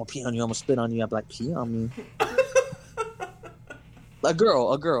 like, yo, I'm gonna pee on you, I'm gonna spit on you, I'd be like, pee on me. A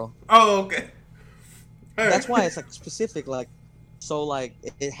girl. Oh, okay. All That's right. why it's like specific, like, so like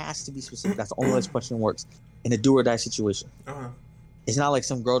it has to be specific. That's the only way this question works in a do or die situation. It's not like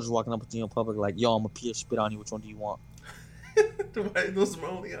some girl just walking up to you in public, like, yo, I'm gonna pee or spit on you. Which one do you want? Those are my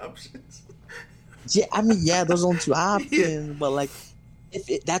only options. Yeah, I mean, yeah, those are only two options, yeah. But like,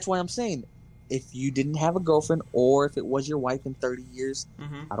 that's why I'm saying, if you didn't have a girlfriend or if it was your wife in 30 years,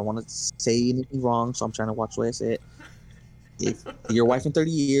 I don't want to say anything wrong, so I'm trying to watch the way I say it. If your wife in 30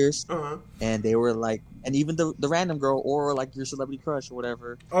 years and they were like, and even the random girl or like your celebrity crush or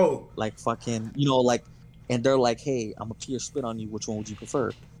whatever, like fucking, you know, like, and they're like, hey, I'm gonna pee or spit on you, which one would you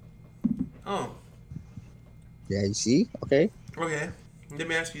prefer? Oh. Yeah, you see? Okay. Okay. Let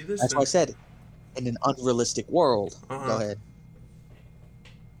me ask you this. That's why I said, in an unrealistic world. Go ahead.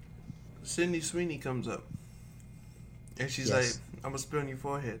 Sydney Sweeney comes up. And she's like, I'm gonna spit on your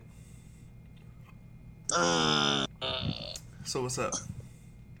forehead. So what's up?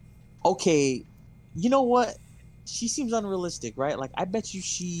 Okay. You know what? She seems unrealistic, right? Like, I bet you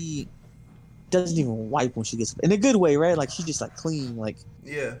she doesn't even wipe when she gets in a good way, right? Like, she just like clean, like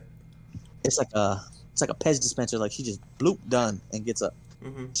it's like a Pez dispenser. Like, she just bloop done and gets up.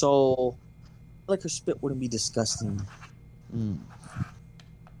 So, like, her spit wouldn't be disgusting.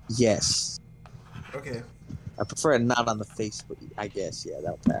 Yes. Okay. I prefer it not on the face, but I guess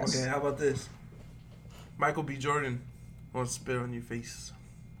that'll pass. Okay, how about this? Michael B. Jordan wants to spit on your face.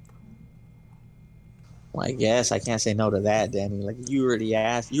 Well, I guess I can't say no to that, Danny. Like, you already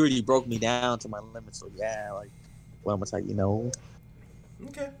asked, you already broke me down to my limit, so yeah, like, what I'm gonna tell you, no.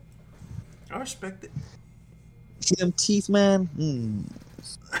 Okay. I respect it. See them teeth, man?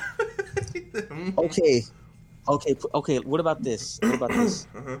 Okay. What about this?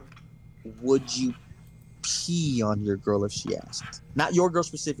 Would you pee on your girl if she asked? Not your girl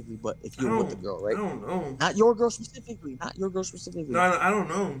specifically, but if you're with the girl, right? I don't know. Not your girl specifically. No, I don't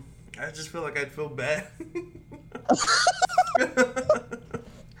know. I just feel like I'd feel bad.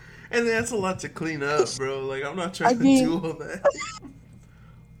 And that's a lot to clean up, bro. Like, I'm not trying to do all that.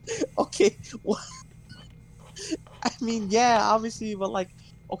 Okay. Well, I mean, yeah, obviously, but like,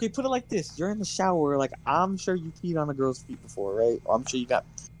 okay, put it like this. You're in the shower. Like, I'm sure you peed on a girl's feet before, right? Or I'm sure you got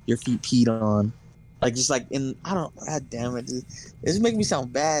your feet peed on. Like, just like in, I don't, god damn it, dude. This is making me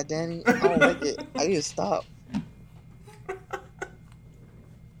sound bad, Danny. I don't like it. I need to stop.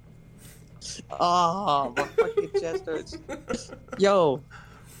 Oh, my fucking chest hurts. Yo.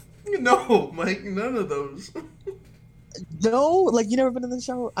 No, Mike, none of those. No? Like, you never been in the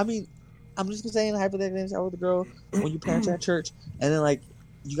shower? I mean, I'm just saying, hypothetically in the shower with a girl when your parents are at church, and then, like,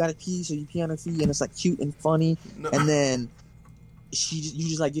 you gotta pee, so you pee on her feet, and it's, like, cute and funny, and then you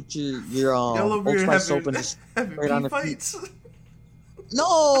just, like, get your Old Spice soap and just spray it on her feet.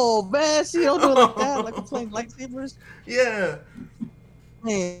 No, man, see, don't do it like that. Like, we're playing lightsabers. Yeah.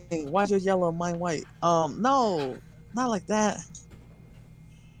 Hey, why's your yellow and mine white? No, not like that.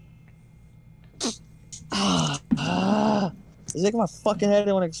 It's like my fucking head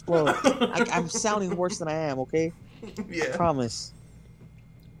don't want to explode. I'm sounding worse than I am, okay? Yeah. I promise.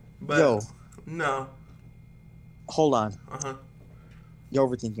 But Yo, no. hold on. Uh-huh. You're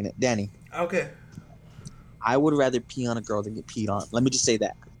overthinking it. Danny, Okay. I would rather pee on a girl than get peed on. Let me just say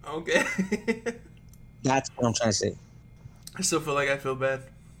that. Okay. That's what I'm trying to say. I still feel like I feel bad.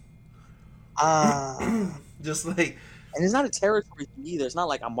 Just like... And it's not a territory thing either. It's not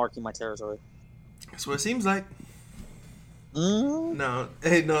like I'm marking my territory. That's what it seems like. Mm? No.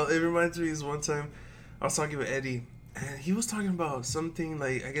 Hey, no, it reminds me of one time I was talking with Eddie, and he was talking about something,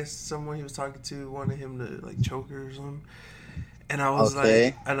 like, I guess someone he was talking to wanted him to, like, choke her or something. And I was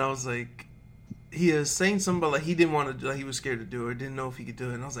like, he was saying something about, like, he didn't want to, like, he was scared to do it, didn't know if he could do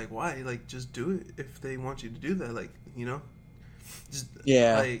it. And I was like, why? Like, just do it if they want you to do that, like, you know? Just,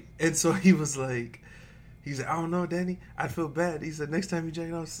 yeah. Like, and so he was like, he's like, I don't know, Danny. I feel bad. He said, next time you jack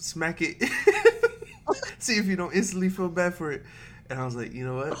it off, smack it. See if you don't instantly feel bad for it. And I was like, you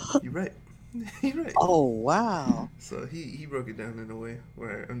know what? You're right. You're right. Oh, wow. So he broke it down in a way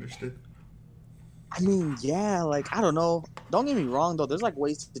where I understood. I mean, yeah, like, I don't know. Don't get me wrong, though. There's, like,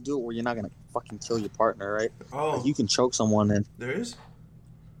 ways to do it where you're not going to fucking kill your partner, right? Oh. Like, you can choke someone and... There is?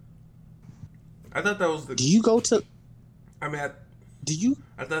 I thought that was the... Do you go to... I mean, Do you...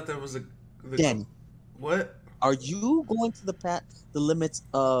 I thought that was the Danny. What? Are you going to the limits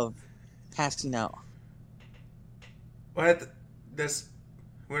of passing out? What? That's...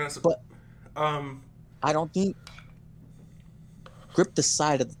 We're not... But... I don't think... Grip the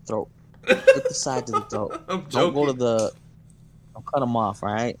side of the throat. Grip the side of the throat. I'm joking. Don't go to the... Don't cut them off,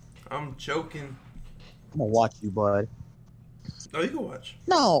 right? I'm joking. I'm gonna watch you, bud. Oh, you can watch.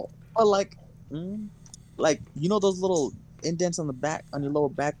 No, but like, you know those little indents on the back, on your lower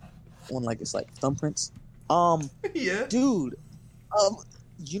back, when like it's like thumbprints. Yeah, dude.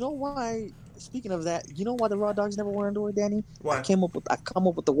 You know why? Speaking of that, you know why the raw dogs never wear underwear, Danny? Why? I come up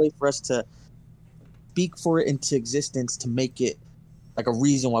with a way for us to speak for it into existence to make it like a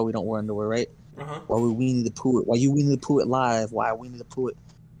reason why we don't wear underwear, right? Uh-huh. Why we need to poo it? Why we need to poo it live? Why we need to poo it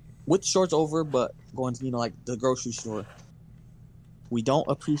with shorts over, but going to like the grocery store. We don't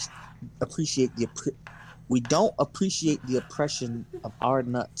appreciate the oppression of our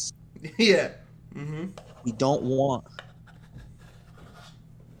nuts. Yeah. Mm-hmm. We don't want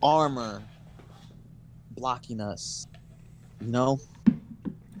armor blocking us. You know?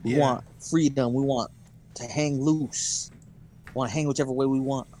 We want freedom. We want to hang loose. We want to hang whichever way we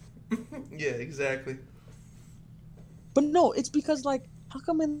want. Yeah, exactly. But no, it's because like how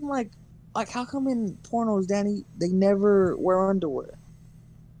come in pornos, Danny, they never wear underwear?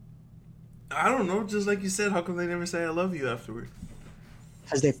 I don't know. Just like you said, how come they never say I love you afterward?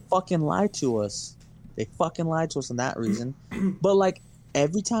 Because they fucking lied to us. They fucking lied to us for that reason. But like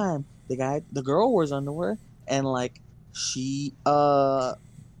every time the girl wears underwear and like she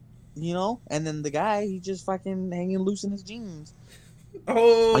you know, and then the guy he just fucking hanging loose in his jeans.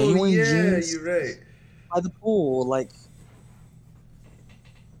 Oh yeah, you're right. By the pool, like.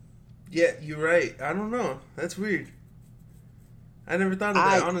 Yeah, you're right. I don't know. That's weird. I never thought of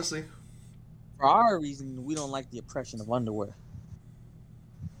that, honestly. For our reason, we don't like the oppression of underwear.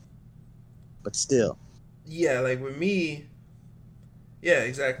 But still. Yeah, like with me. Yeah,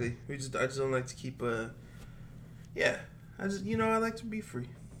 exactly. I just don't like to keep yeah. I like to be free.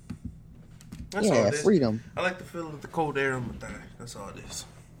 That's all it is. Freedom. I like to feel the cold air on my thigh. That's all it is.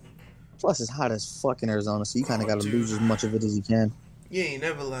 Plus, it's hot as fuck in Arizona, so you kind of got to lose as much of it as you can. Yeah, you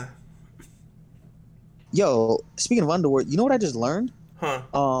never lie. Yo, speaking of underwear, you know what I just learned? Huh?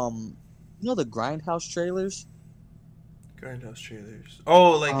 You know the Grindhouse trailers? Grindhouse trailers.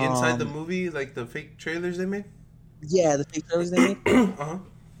 Oh, like inside the movie, like the fake trailers they made? Yeah, the fake trailers they made. Uh-huh.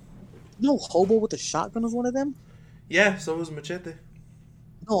 You know Hobo with a Shotgun was one of them? Yeah, so was Machete.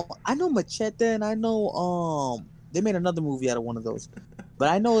 No, I know Machete, and I know they made another movie out of one of those. But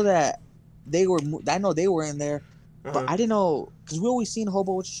I know that they were in there, but I didn't know because we always seen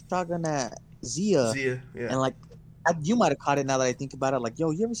Hobo with a Shotgun at Zia, yeah. And like you might have caught it now that I think about it. Like, yo,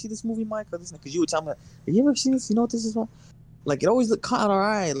 you ever see this movie, Mike? Because you would tell me, have you ever seen this? You know what this is about? Like, it always caught our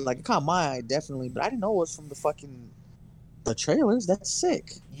eye. Like, it caught my eye definitely, but I didn't know it was from the trailers. That's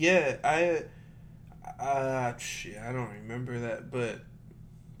sick. Yeah, I don't remember that, but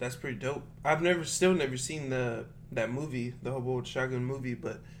that's pretty dope. I've still never seen that movie, the Hobo with Shotgun movie,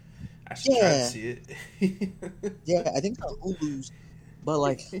 but I should try to see it. Yeah, I think it's on Hulu's, but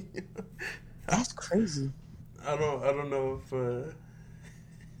like, that's crazy. I don't know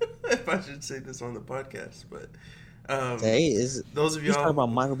if I should say this on the podcast, but those of y'all talking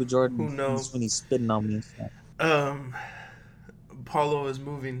about Michael B. Jordan who know when he's spitting on me. Paulo is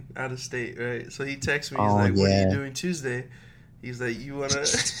moving out of state, right? So he texts me. He's like, "What are you doing Tuesday?" He's like, "You wanna?"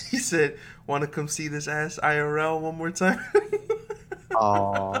 He said, "Want to come see this ass IRL one more time?"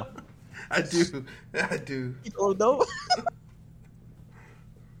 Oh, I do. you don't know?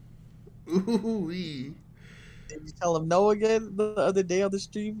 Ooh-wee. Did you tell him no again the other day on the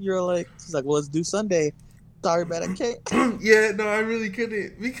stream? You're like, he's like, well, let's do Sunday. Sorry, man, I can't. Yeah, no, I really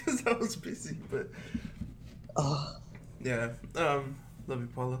couldn't because I was busy. But yeah, love you,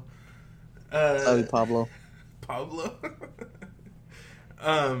 Paulo. Love you, Pablo. Pablo.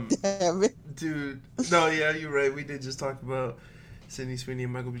 Damn it. Dude, no, yeah, you're right. We did just talk about Sydney Sweeney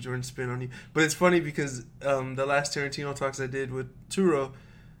and Michael B. Jordan's spin on you, but it's funny because the last Tarantino talks I did with Turo,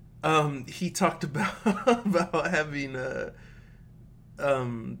 he talked about about having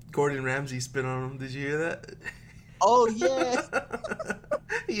Gordon Ramsay spin on him. Did you hear that? Oh yeah.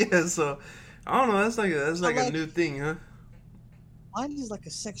 Yeah. So I don't know. That's like a new thing, huh? Mine is like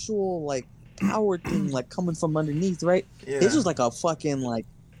a sexual like power thing, like coming from underneath, right? Yeah. This was like a fucking like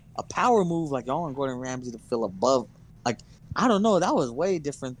a power move. Like y'all want Gordon Ramsay to feel above. Like I don't know. That was way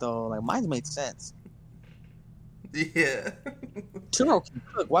different though. Like mine made sense. Yeah. Turo can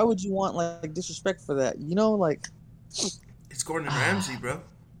cook. Why would you want like disrespect for that? You know, like It's Gordon Ramsay, bro.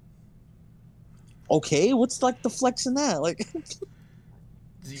 Okay, what's like the flex in that? Like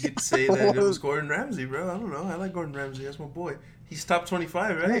You could say that it was Gordon Ramsay, bro. I don't know. I like Gordon Ramsay. That's my boy. He's top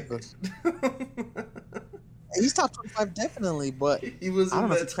 25, right? He's top 25 definitely, but he was in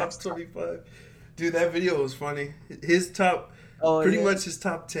that top 25. Dude, that video was funny. His top, pretty much his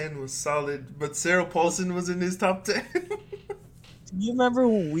top 10 was solid, but Sarah Paulson was in his top 10. You remember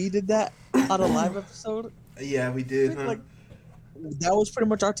when we did that on a live episode? Yeah, we did. Huh? Like, that was pretty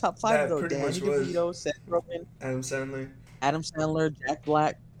much our top 5 that though. Pretty Danny much DeVito, was. Seth Rogen, Adam Sandler, Jack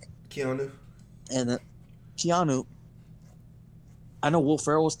Black, Keanu, and Keanu. I know Will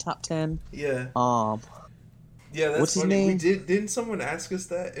Ferrell was top 10. Yeah. Yeah, that's what's funny. His name? We didn't someone ask us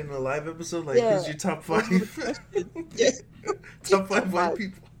that in a live episode? Like, who's your top 5? Yeah. Top 5 white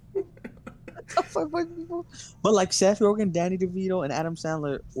people. Top 5 white people. But like Seth Rogen, Danny DeVito, and Adam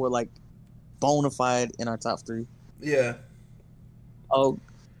Sandler were like bona fide in our top 3. Yeah. Oh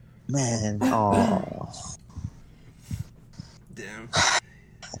man. Oh. Damn.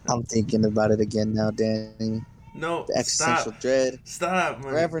 I'm thinking about it again now, Danny. No, the existential dread. Stop,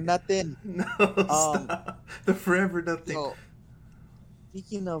 man. Forever nothing. No, stop. The forever nothing. Yo,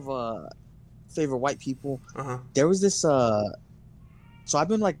 speaking of favorite white people, uh-huh. There was this so I've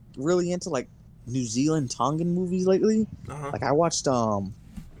been like really into like New Zealand Tongan movies lately. Uh-huh. Like I watched The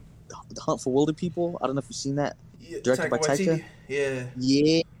Hunt for Wilder People. I don't know if you've seen that. Yeah, directed by Taika. Yeah.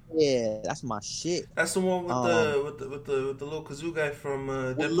 Yeah, that's my shit. That's the one with the little kazoo guy from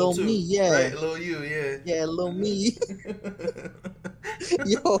Deadpool 2. Me, yeah. Right, Lil You, yeah. Yeah, Lil Me.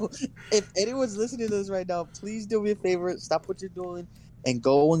 Yo, if anyone's listening to this right now, please do me a favor, stop what you're doing, and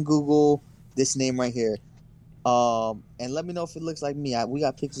go and Google this name right here. And let me know if it looks like me. We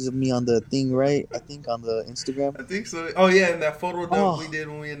got pictures of me on the thing, right? I think on the Instagram. I think so. Oh yeah, and that photo dump we did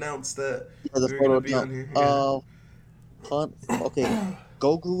when we announced that the we were photo gonna be dump. on here. Yeah. Hunt. Okay,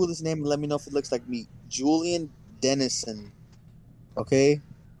 go Google this name and let me know if it looks like me. Julian Dennison. Okay,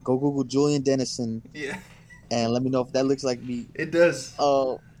 go Google Julian Dennison. Yeah. And let me know if that looks like me. It does.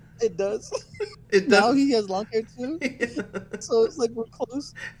 Oh, it does. It does. Now he has long hair too. Yeah. So it's like we're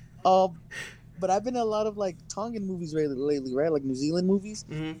close. But I've been in a lot of like Tongan movies lately, right? Like New Zealand movies.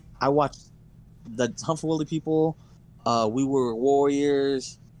 Mm-hmm. I watched the Hunt for Wilder People. We Were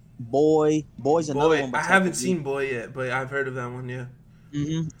Warriors. Boy's another one. I haven't seen Boy yet, but I've heard of that one. Yeah.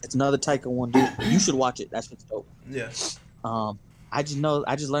 Mm-hmm. It's another Taika one, dude. You should watch it. That's what's dope. Yeah. I just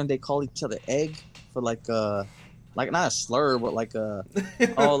learned they call each other egg for like not a slur, but like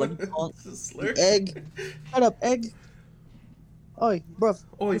It's a slur. Egg. Shut up, egg. Oi, bruv.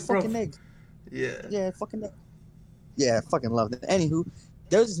 Oi, fucking egg. Yeah. Yeah, fucking egg. Yeah, I fucking love it. Anywho,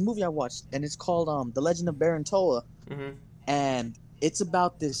 there's this movie I watched, and it's called The Legend of Baron Toa, Mm-hmm. and it's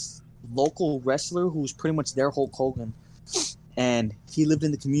about this local wrestler who's pretty much their Hulk Hogan, and he lived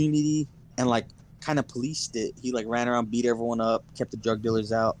in the community and like kind of policed it. He like ran around, beat everyone up, kept the drug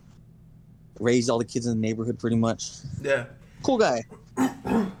dealers out, raised all the kids in the neighborhood pretty much. Yeah. Cool guy.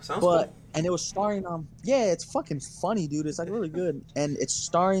 Sounds cool. And it was starring it's fucking funny, dude. It's like really good. And it's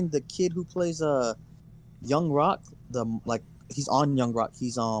starring the kid who plays Young Rock. He's on Young Rock.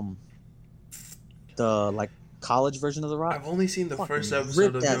 He's the like college version of the Rock. I've only seen the first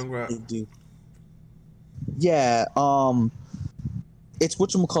episode of Young Rock. Dude. Yeah, it's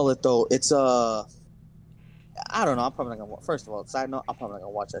whatchamacallit though. It's I don't know. I'm probably not gonna. First of all, side note, I'm probably not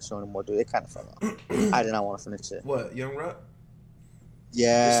gonna watch that show anymore, dude. It kind of fell off. I did not want to finish it. What, Young Rock?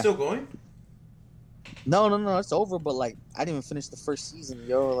 Yeah. It's still going? No, it's over. But like, I didn't even finish the first season,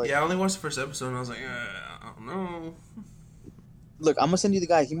 yo. Like, yeah, I only watched the first episode, and I was like, I don't know. Look, I'm gonna send you the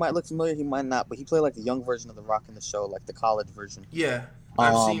guy. He might look familiar, he might not, but he played like the young version of The Rock in the show, like the college version. Yeah,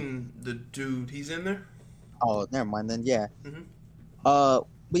 I've seen the dude. He's in there. Oh, never mind then. Yeah. Mm-hmm.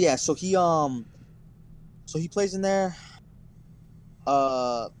 But yeah, so he plays in there.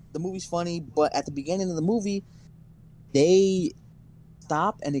 The movie's funny, but at the beginning of the movie, they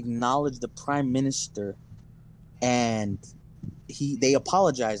stop and acknowledge the prime minister, and they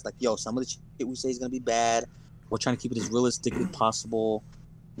apologize, like, yo, some of the shit we say is gonna be bad. We're trying to keep it as realistic as possible.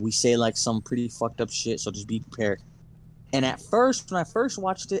 We say like some pretty fucked up shit, so just be prepared. And at first, when I first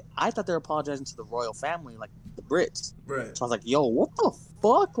watched it, I thought they were apologizing to the royal family, like the Brits. Right. So I was like, yo, what the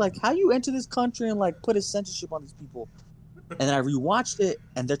fuck? Like, how you enter this country and like put a censorship on these people? And then I rewatched it,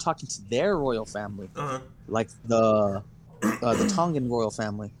 and they're talking to their royal family, like the Tongan royal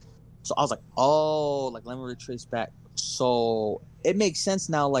family. So I was like, oh, like let me retrace back. So it makes sense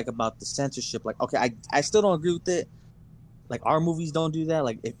now, like about the censorship. Like, okay, I still don't agree with it. Like our movies don't do that.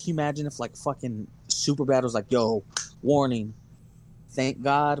 Like, can you imagine if like fucking Superbad was like, yo, warning, thank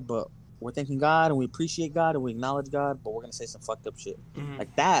God, but we're thanking God and we appreciate God and we acknowledge God, but we're gonna say some fucked up shit. Mm-hmm.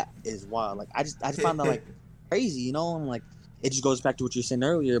 Like that is wild. Like I just found that like crazy, you know, and like it just goes back to what you were saying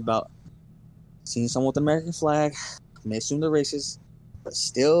earlier about seeing someone with an American flag, may assume they're racist, but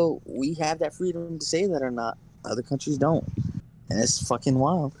still we have that freedom to say that or not. Other countries don't. And it's fucking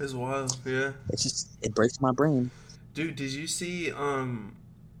wild. It's wild, yeah. It breaks my brain. Dude, did you see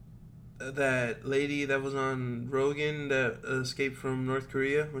that lady that was on Rogan that escaped from North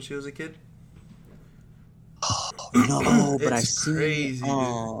Korea when she was a kid? No, but it's crazy,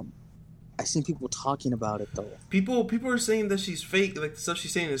 I seen people talking about it though. People are saying that she's fake, like the stuff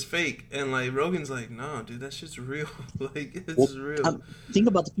she's saying is fake, and like Rogan's like, no, dude, that shit's real. Like it's real. Think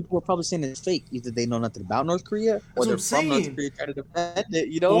about the people who are probably saying it's fake. Either they know nothing about North Korea, or they're from North Korea trying to defend it.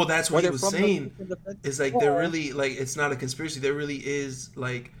 You know, well, that's what he was saying. It's like they're really like it's not a conspiracy. There really is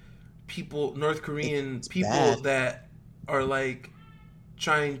like people, North Korean people that are like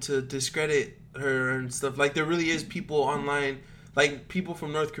trying to discredit her and stuff. Like there really is people online, like people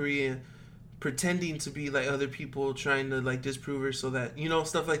from North Korea pretending to be like other people trying to like disprove her so that, you know,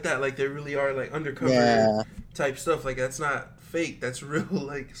 stuff like that. Like there really are like undercover type stuff. Like that's not fake, that's real.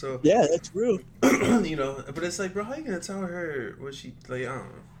 Like, so yeah, that's real. You know, but it's like, bro, how you gonna tell her what she like? I don't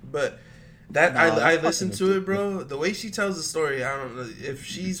know. But that I listened to it, bro. The way she tells the story, I don't know if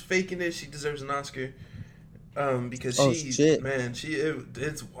she's faking it. She deserves an Oscar. Because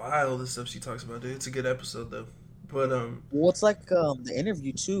it's wild the stuff she talks about, dude. It's a good episode though. But well, it's like the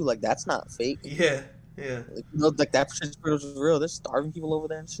interview too. Like that's not fake. Yeah. Like, you know, like that was real. They're starving people over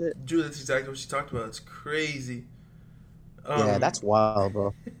there and shit. Dude, that's exactly what she talked about. It's crazy. Yeah, that's wild,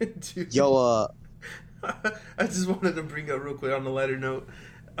 bro. Dude, yo, I just wanted to bring up real quick on the lighter note.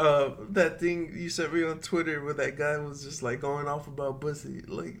 That thing you sent me on Twitter where that guy was just like going off about bussy,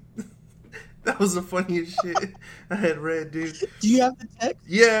 like. That was the funniest shit I had read, dude. Do you have the text?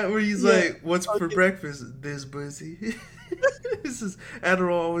 Yeah, where he's like, "What's for breakfast?" This bussy. This is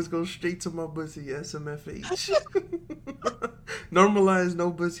Adderall always goes straight to my bussy. SMFH. Normalize no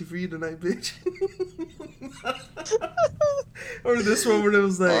bussy for you tonight, bitch. Or this one where it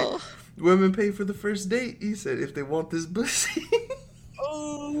was like, women pay for the first date. He said, if they want this bussy.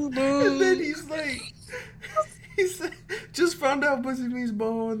 Oh no! And then he's like. He said, just found out bussy means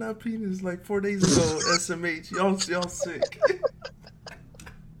butthole and not penis like 4 days ago. SMH. Y'all sick.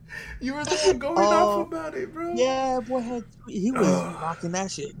 You were the one going off about it, bro. Yeah, boy, he was rocking that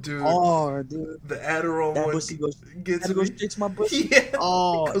shit. Dude. Oh, dude. The Adderall that one bussy gets me. Go straight to my bussy. Yeah.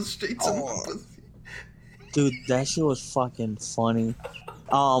 Oh. It goes straight to my bussy. Dude, that shit was fucking funny.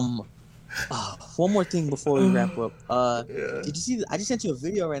 One more thing before we wrap up. Did you see? I just sent you a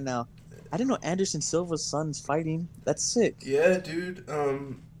video right now. I didn't know Anderson Silva's son's fighting. That's sick. Yeah, dude.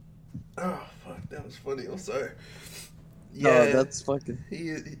 Oh, fuck. That was funny. I'm sorry. Yeah. Oh, that's fucking...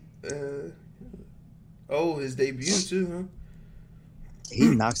 his debut, too, huh? He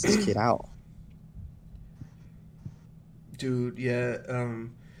knocks this kid out. Dude, yeah. I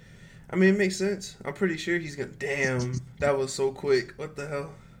mean, it makes sense. I'm pretty sure he's gonna... Damn. That was so quick. What the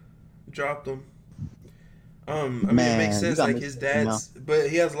hell? Dropped him. I mean, it makes sense, like his dad's, but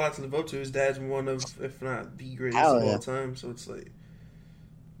he has a lot to live up to. His dad's one of, if not the greatest of all time. So it's like,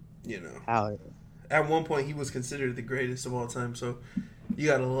 you know, at one point he was considered the greatest of all time. So you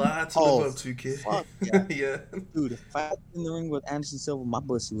got a lot to live up to, kid. Fuck yeah. Dude, if I was in the ring with Anderson Silva, my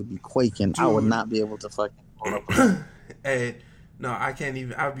pussy would be quaking. Dude. I would not be able to fucking hold up. Hey, no, I can't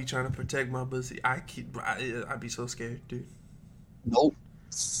even. I'd be trying to protect my pussy. I'd be so scared, dude. Nope.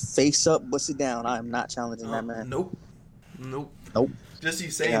 Face up, bussy down. I am not challenging that man. Nope. Nope. Just you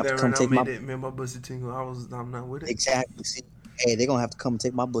saying that right now made my bussy tingle. I'm not with it. Exactly. See, Hey, they're gonna have to come and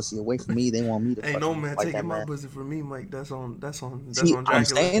take my pussy away from me. They want me to. Ain't no man fight taking that my man. pussy from me, Mike. That's on See, Dracula. I'm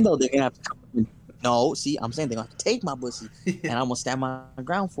saying though, they're gonna have to come. No, see, I'm saying they're gonna have to take my pussy, Yeah. and I'm gonna stand my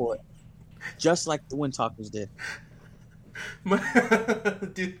ground for it, just like the Wind Talkers did.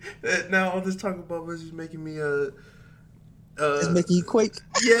 Dude, now all this talk about pussy is making me It's making you quake.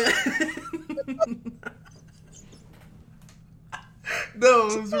 Yeah. No,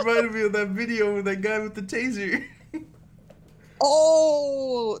 it was reminding me of that video with that guy with the taser.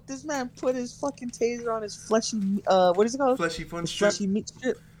 Oh, this man put his fucking taser on his fleshy. What is it called? Fleshy fun his strip. fleshy meat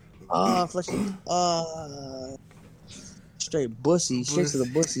strip. Fleshy. Straight bussy. Straight to the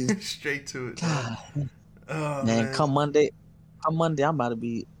bussy. Straight to it. God. Oh, man, come Monday, I'm about to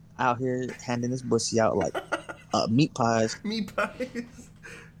be out here handing this bussy out like meat pies. Meat pies.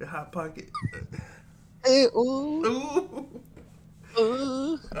 The hot pocket. Hey, ooh.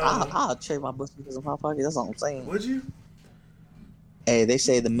 Ooh. I'll trade my bussy for some hot pockets. That's all I'm saying. Would you? Hey, they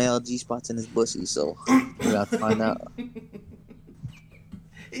say the male G spot's in his bussy, so we got to find out.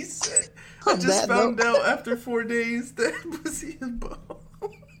 He said, I just found out after 4 days that pussy is bald.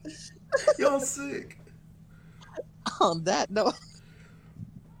 Y'all sick. On that note.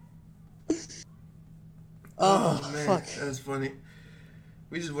 Oh man, fuck. That's funny.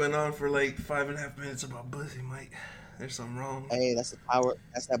 We just went on for like 5.5 minutes about pussy, Mike. There's something wrong. Hey, that's the power.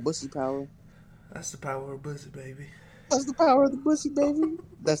 That's that bussy power. That's the power of pussy, baby. That's the power of the bussy, baby.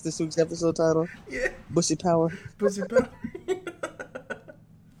 That's this week's episode title. Yeah. Bussy power. Pussy power.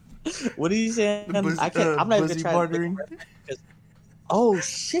 What are you saying? I can't. I'm not even gonna try bartering. Oh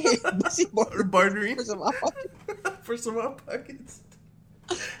shit! Bussy bartering for some hot pockets. For some hot pockets.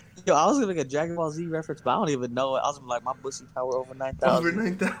 Yo, I was gonna make a Dragon Ball Z reference, but I don't even know it. I was gonna be like, my bussy power over 9,000. Over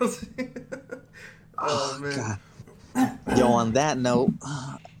 9,000. Oh man. God. Yo, on that note,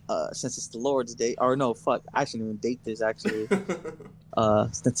 since it's the Lord's Day, or no, fuck, I shouldn't even date this actually.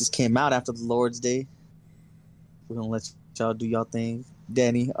 Since this came out after the Lord's Day, we're gonna let y'all do y'all thing.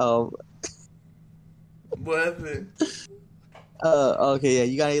 Danny, what happened? Okay, yeah,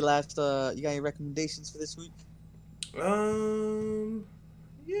 you got any you got any recommendations for this week?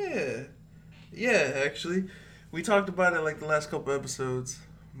 Yeah, actually, we talked about it like the last couple episodes,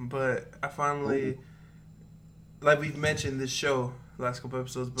 but I finally, like we've mentioned this show the last couple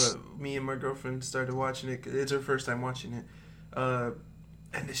episodes, but me and my girlfriend started watching it. It's her first time watching it, and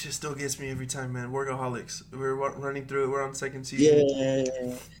it just still gets me every time, man. Workaholics. We're running through it. We're on the second season.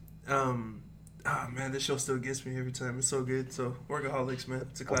 Yeah. Oh man, this show still gets me every time. It's so good. So Workaholics, man,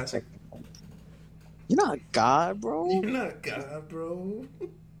 it's a classic. You're not God, bro. You're not God, bro.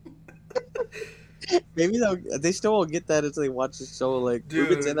 Maybe they still won't get that until they watch the show. Like, we've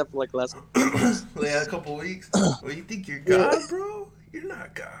been saying that for like the last a couple weeks. Well, you think you're God, bro? You're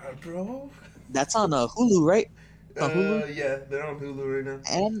not God, bro. That's on Hulu, right? On Hulu? Yeah, they're on Hulu right now.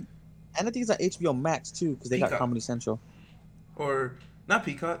 And I think it's on HBO Max too, because they got Comedy Central. Or not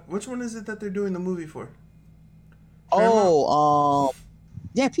Peacock. Which one is it that they're doing the movie for? Paramount?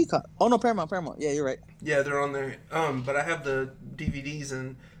 Yeah, Peacock. Oh no, Paramount. Yeah, you're right. Yeah, they're on there. But I have the DVDs,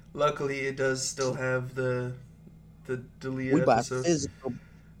 and luckily it does still have the deleted episodes. Physical.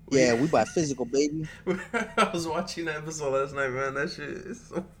 Yeah, we buy physical, baby. I was watching that episode last night, man. That shit is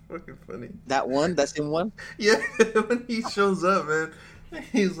so fucking funny. That's in one? Yeah, when he shows up, man,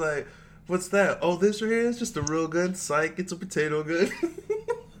 he's like, what's that? Oh, this right here? It's just a real gun. Psych, it's a potato gun.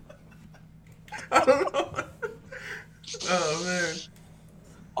 I don't know. Oh, man.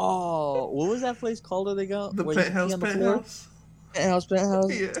 Oh, what was that place called that they got? The Penthouse. Penthouse?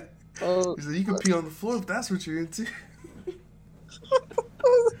 Yeah. Oh. He said, you can pee on the floor if that's what you're into.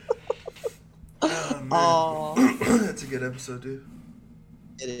 Oh, man. That's a good episode, dude.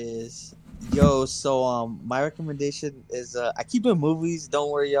 It is. Yo, so my recommendation is I keep doing movies. Don't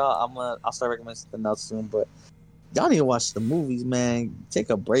worry, y'all. I'll start recommending something else soon. But y'all need to watch the movies, man. Take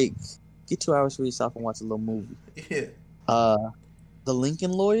a break. Get 2 hours for yourself and watch a little movie. Yeah. The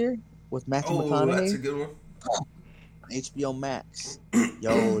Lincoln Lawyer with Matthew McConaughey. That's a good one. HBO Max.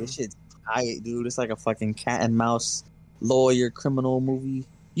 Yo, this shit's tight, dude. It's like a fucking cat and mouse lawyer criminal movie.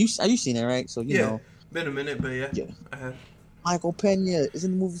 You seen it, right? So you know. Been a minute, but yeah. I have. Michael Pena is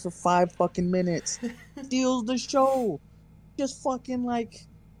in the movie for 5 fucking minutes. Steals the show. Just fucking like,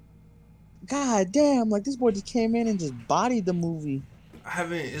 god damn, like this boy just came in and just bodied the movie.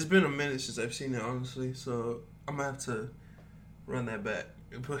 It's been a minute since I've seen it, honestly, so I'm gonna have to run that back.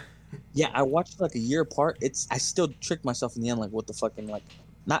 Yeah, I watched it like a year apart. I still tricked myself in the end, like what the fucking like,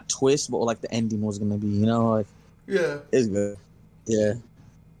 not twist, but what, like the ending was gonna be, you know, like. Yeah. It's good. Yeah.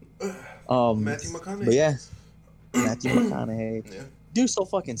 Matthew McConaughey. But yeah, Matthew McConaughey. Yeah. Dude's so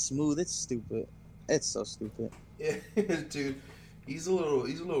fucking smooth. It's stupid. It's so stupid. Yeah, dude. He's a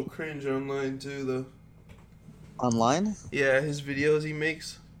little cringe online too, though. Online? Yeah, his videos he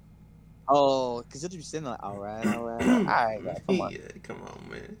makes. Oh, because you'll be sitting like, all right, come on. Yeah, come on,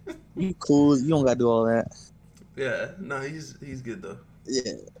 man. You cool. You don't got to do all that. Yeah, no, he's good, though.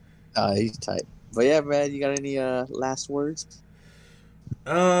 Yeah. He's tight. But yeah, man, you got any last words?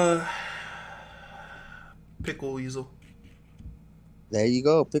 Pickle Weasel. There you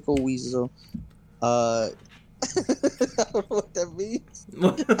go, Pickle Weasel. I don't know what that means.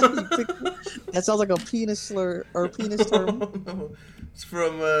 That sounds like a penis slur or a penis term. No. It's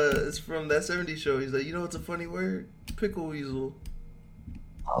from that '70s show. He's like, you know what's a funny word? Pickle Weasel.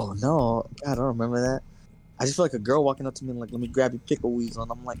 Oh no, God, I don't remember that. I just feel like a girl walking up to me and like, let me grab your Pickle Weasel,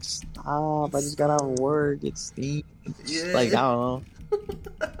 and I'm like, stop! I just got out of work. It stinks. Yeah. Like, I don't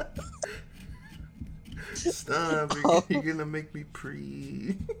know. Stop! You're gonna make me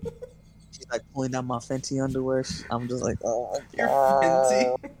pre. She's like pulling down my Fenty underwear. I'm just like, oh my You're God.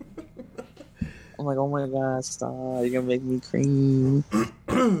 Fenty. I'm like, oh my God, stop! You're gonna make me cream. That's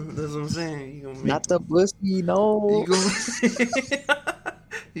what I'm saying. You gonna make Not the bussy, no.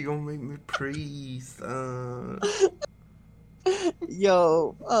 You gonna make me pre.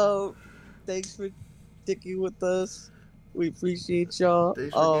 Yo, thanks for sticking with us. We appreciate y'all.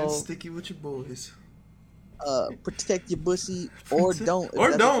 Thanks for getting sticky with your boys. Protect your bussy or don't. If Or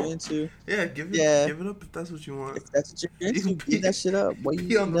that's don't. What you're into. Yeah, give it up if that's what you want. If that's what you're into, give that shit up. Why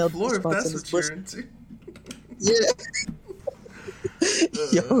Be on the floor if that's what you're into. Yeah.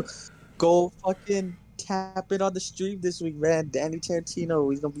 Yo, go fucking tap it on the stream this week, man. Danny Tarantino,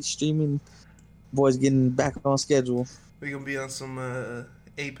 he's gonna be streaming. Boys getting back on schedule. We're gonna be on some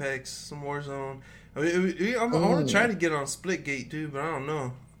Apex, some Warzone. I want to try to get on Splitgate, dude, but I don't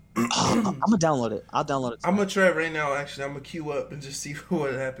know. I'm gonna download it. I'll download it tonight. I'm gonna try it right now. Actually, I'm gonna queue up and just see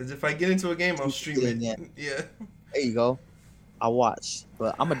what happens. If I get into a game, I'll stream it. Yeah. There you go. I'll watch,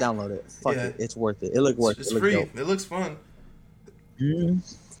 but I'm gonna download it. Fuck it, it's worth it. It looks worth it. It's free. It looks fun.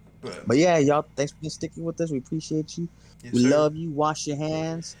 But yeah, y'all, thanks for sticking with us. We appreciate you. Yes, we sir. love you. Wash your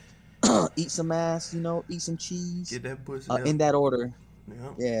hands. Eat some ass. Eat some cheese. Get that pussy in that order.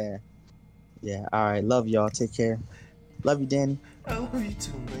 Yeah. Yeah. All right. Love y'all. Take care. Love you, Danny. I love you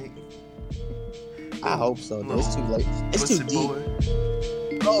too, mate. I hope so. No, it's too late. It's too deep. Boy.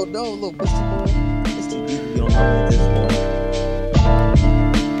 Oh no, little pussy boy. It's too deep. You don't know this boy.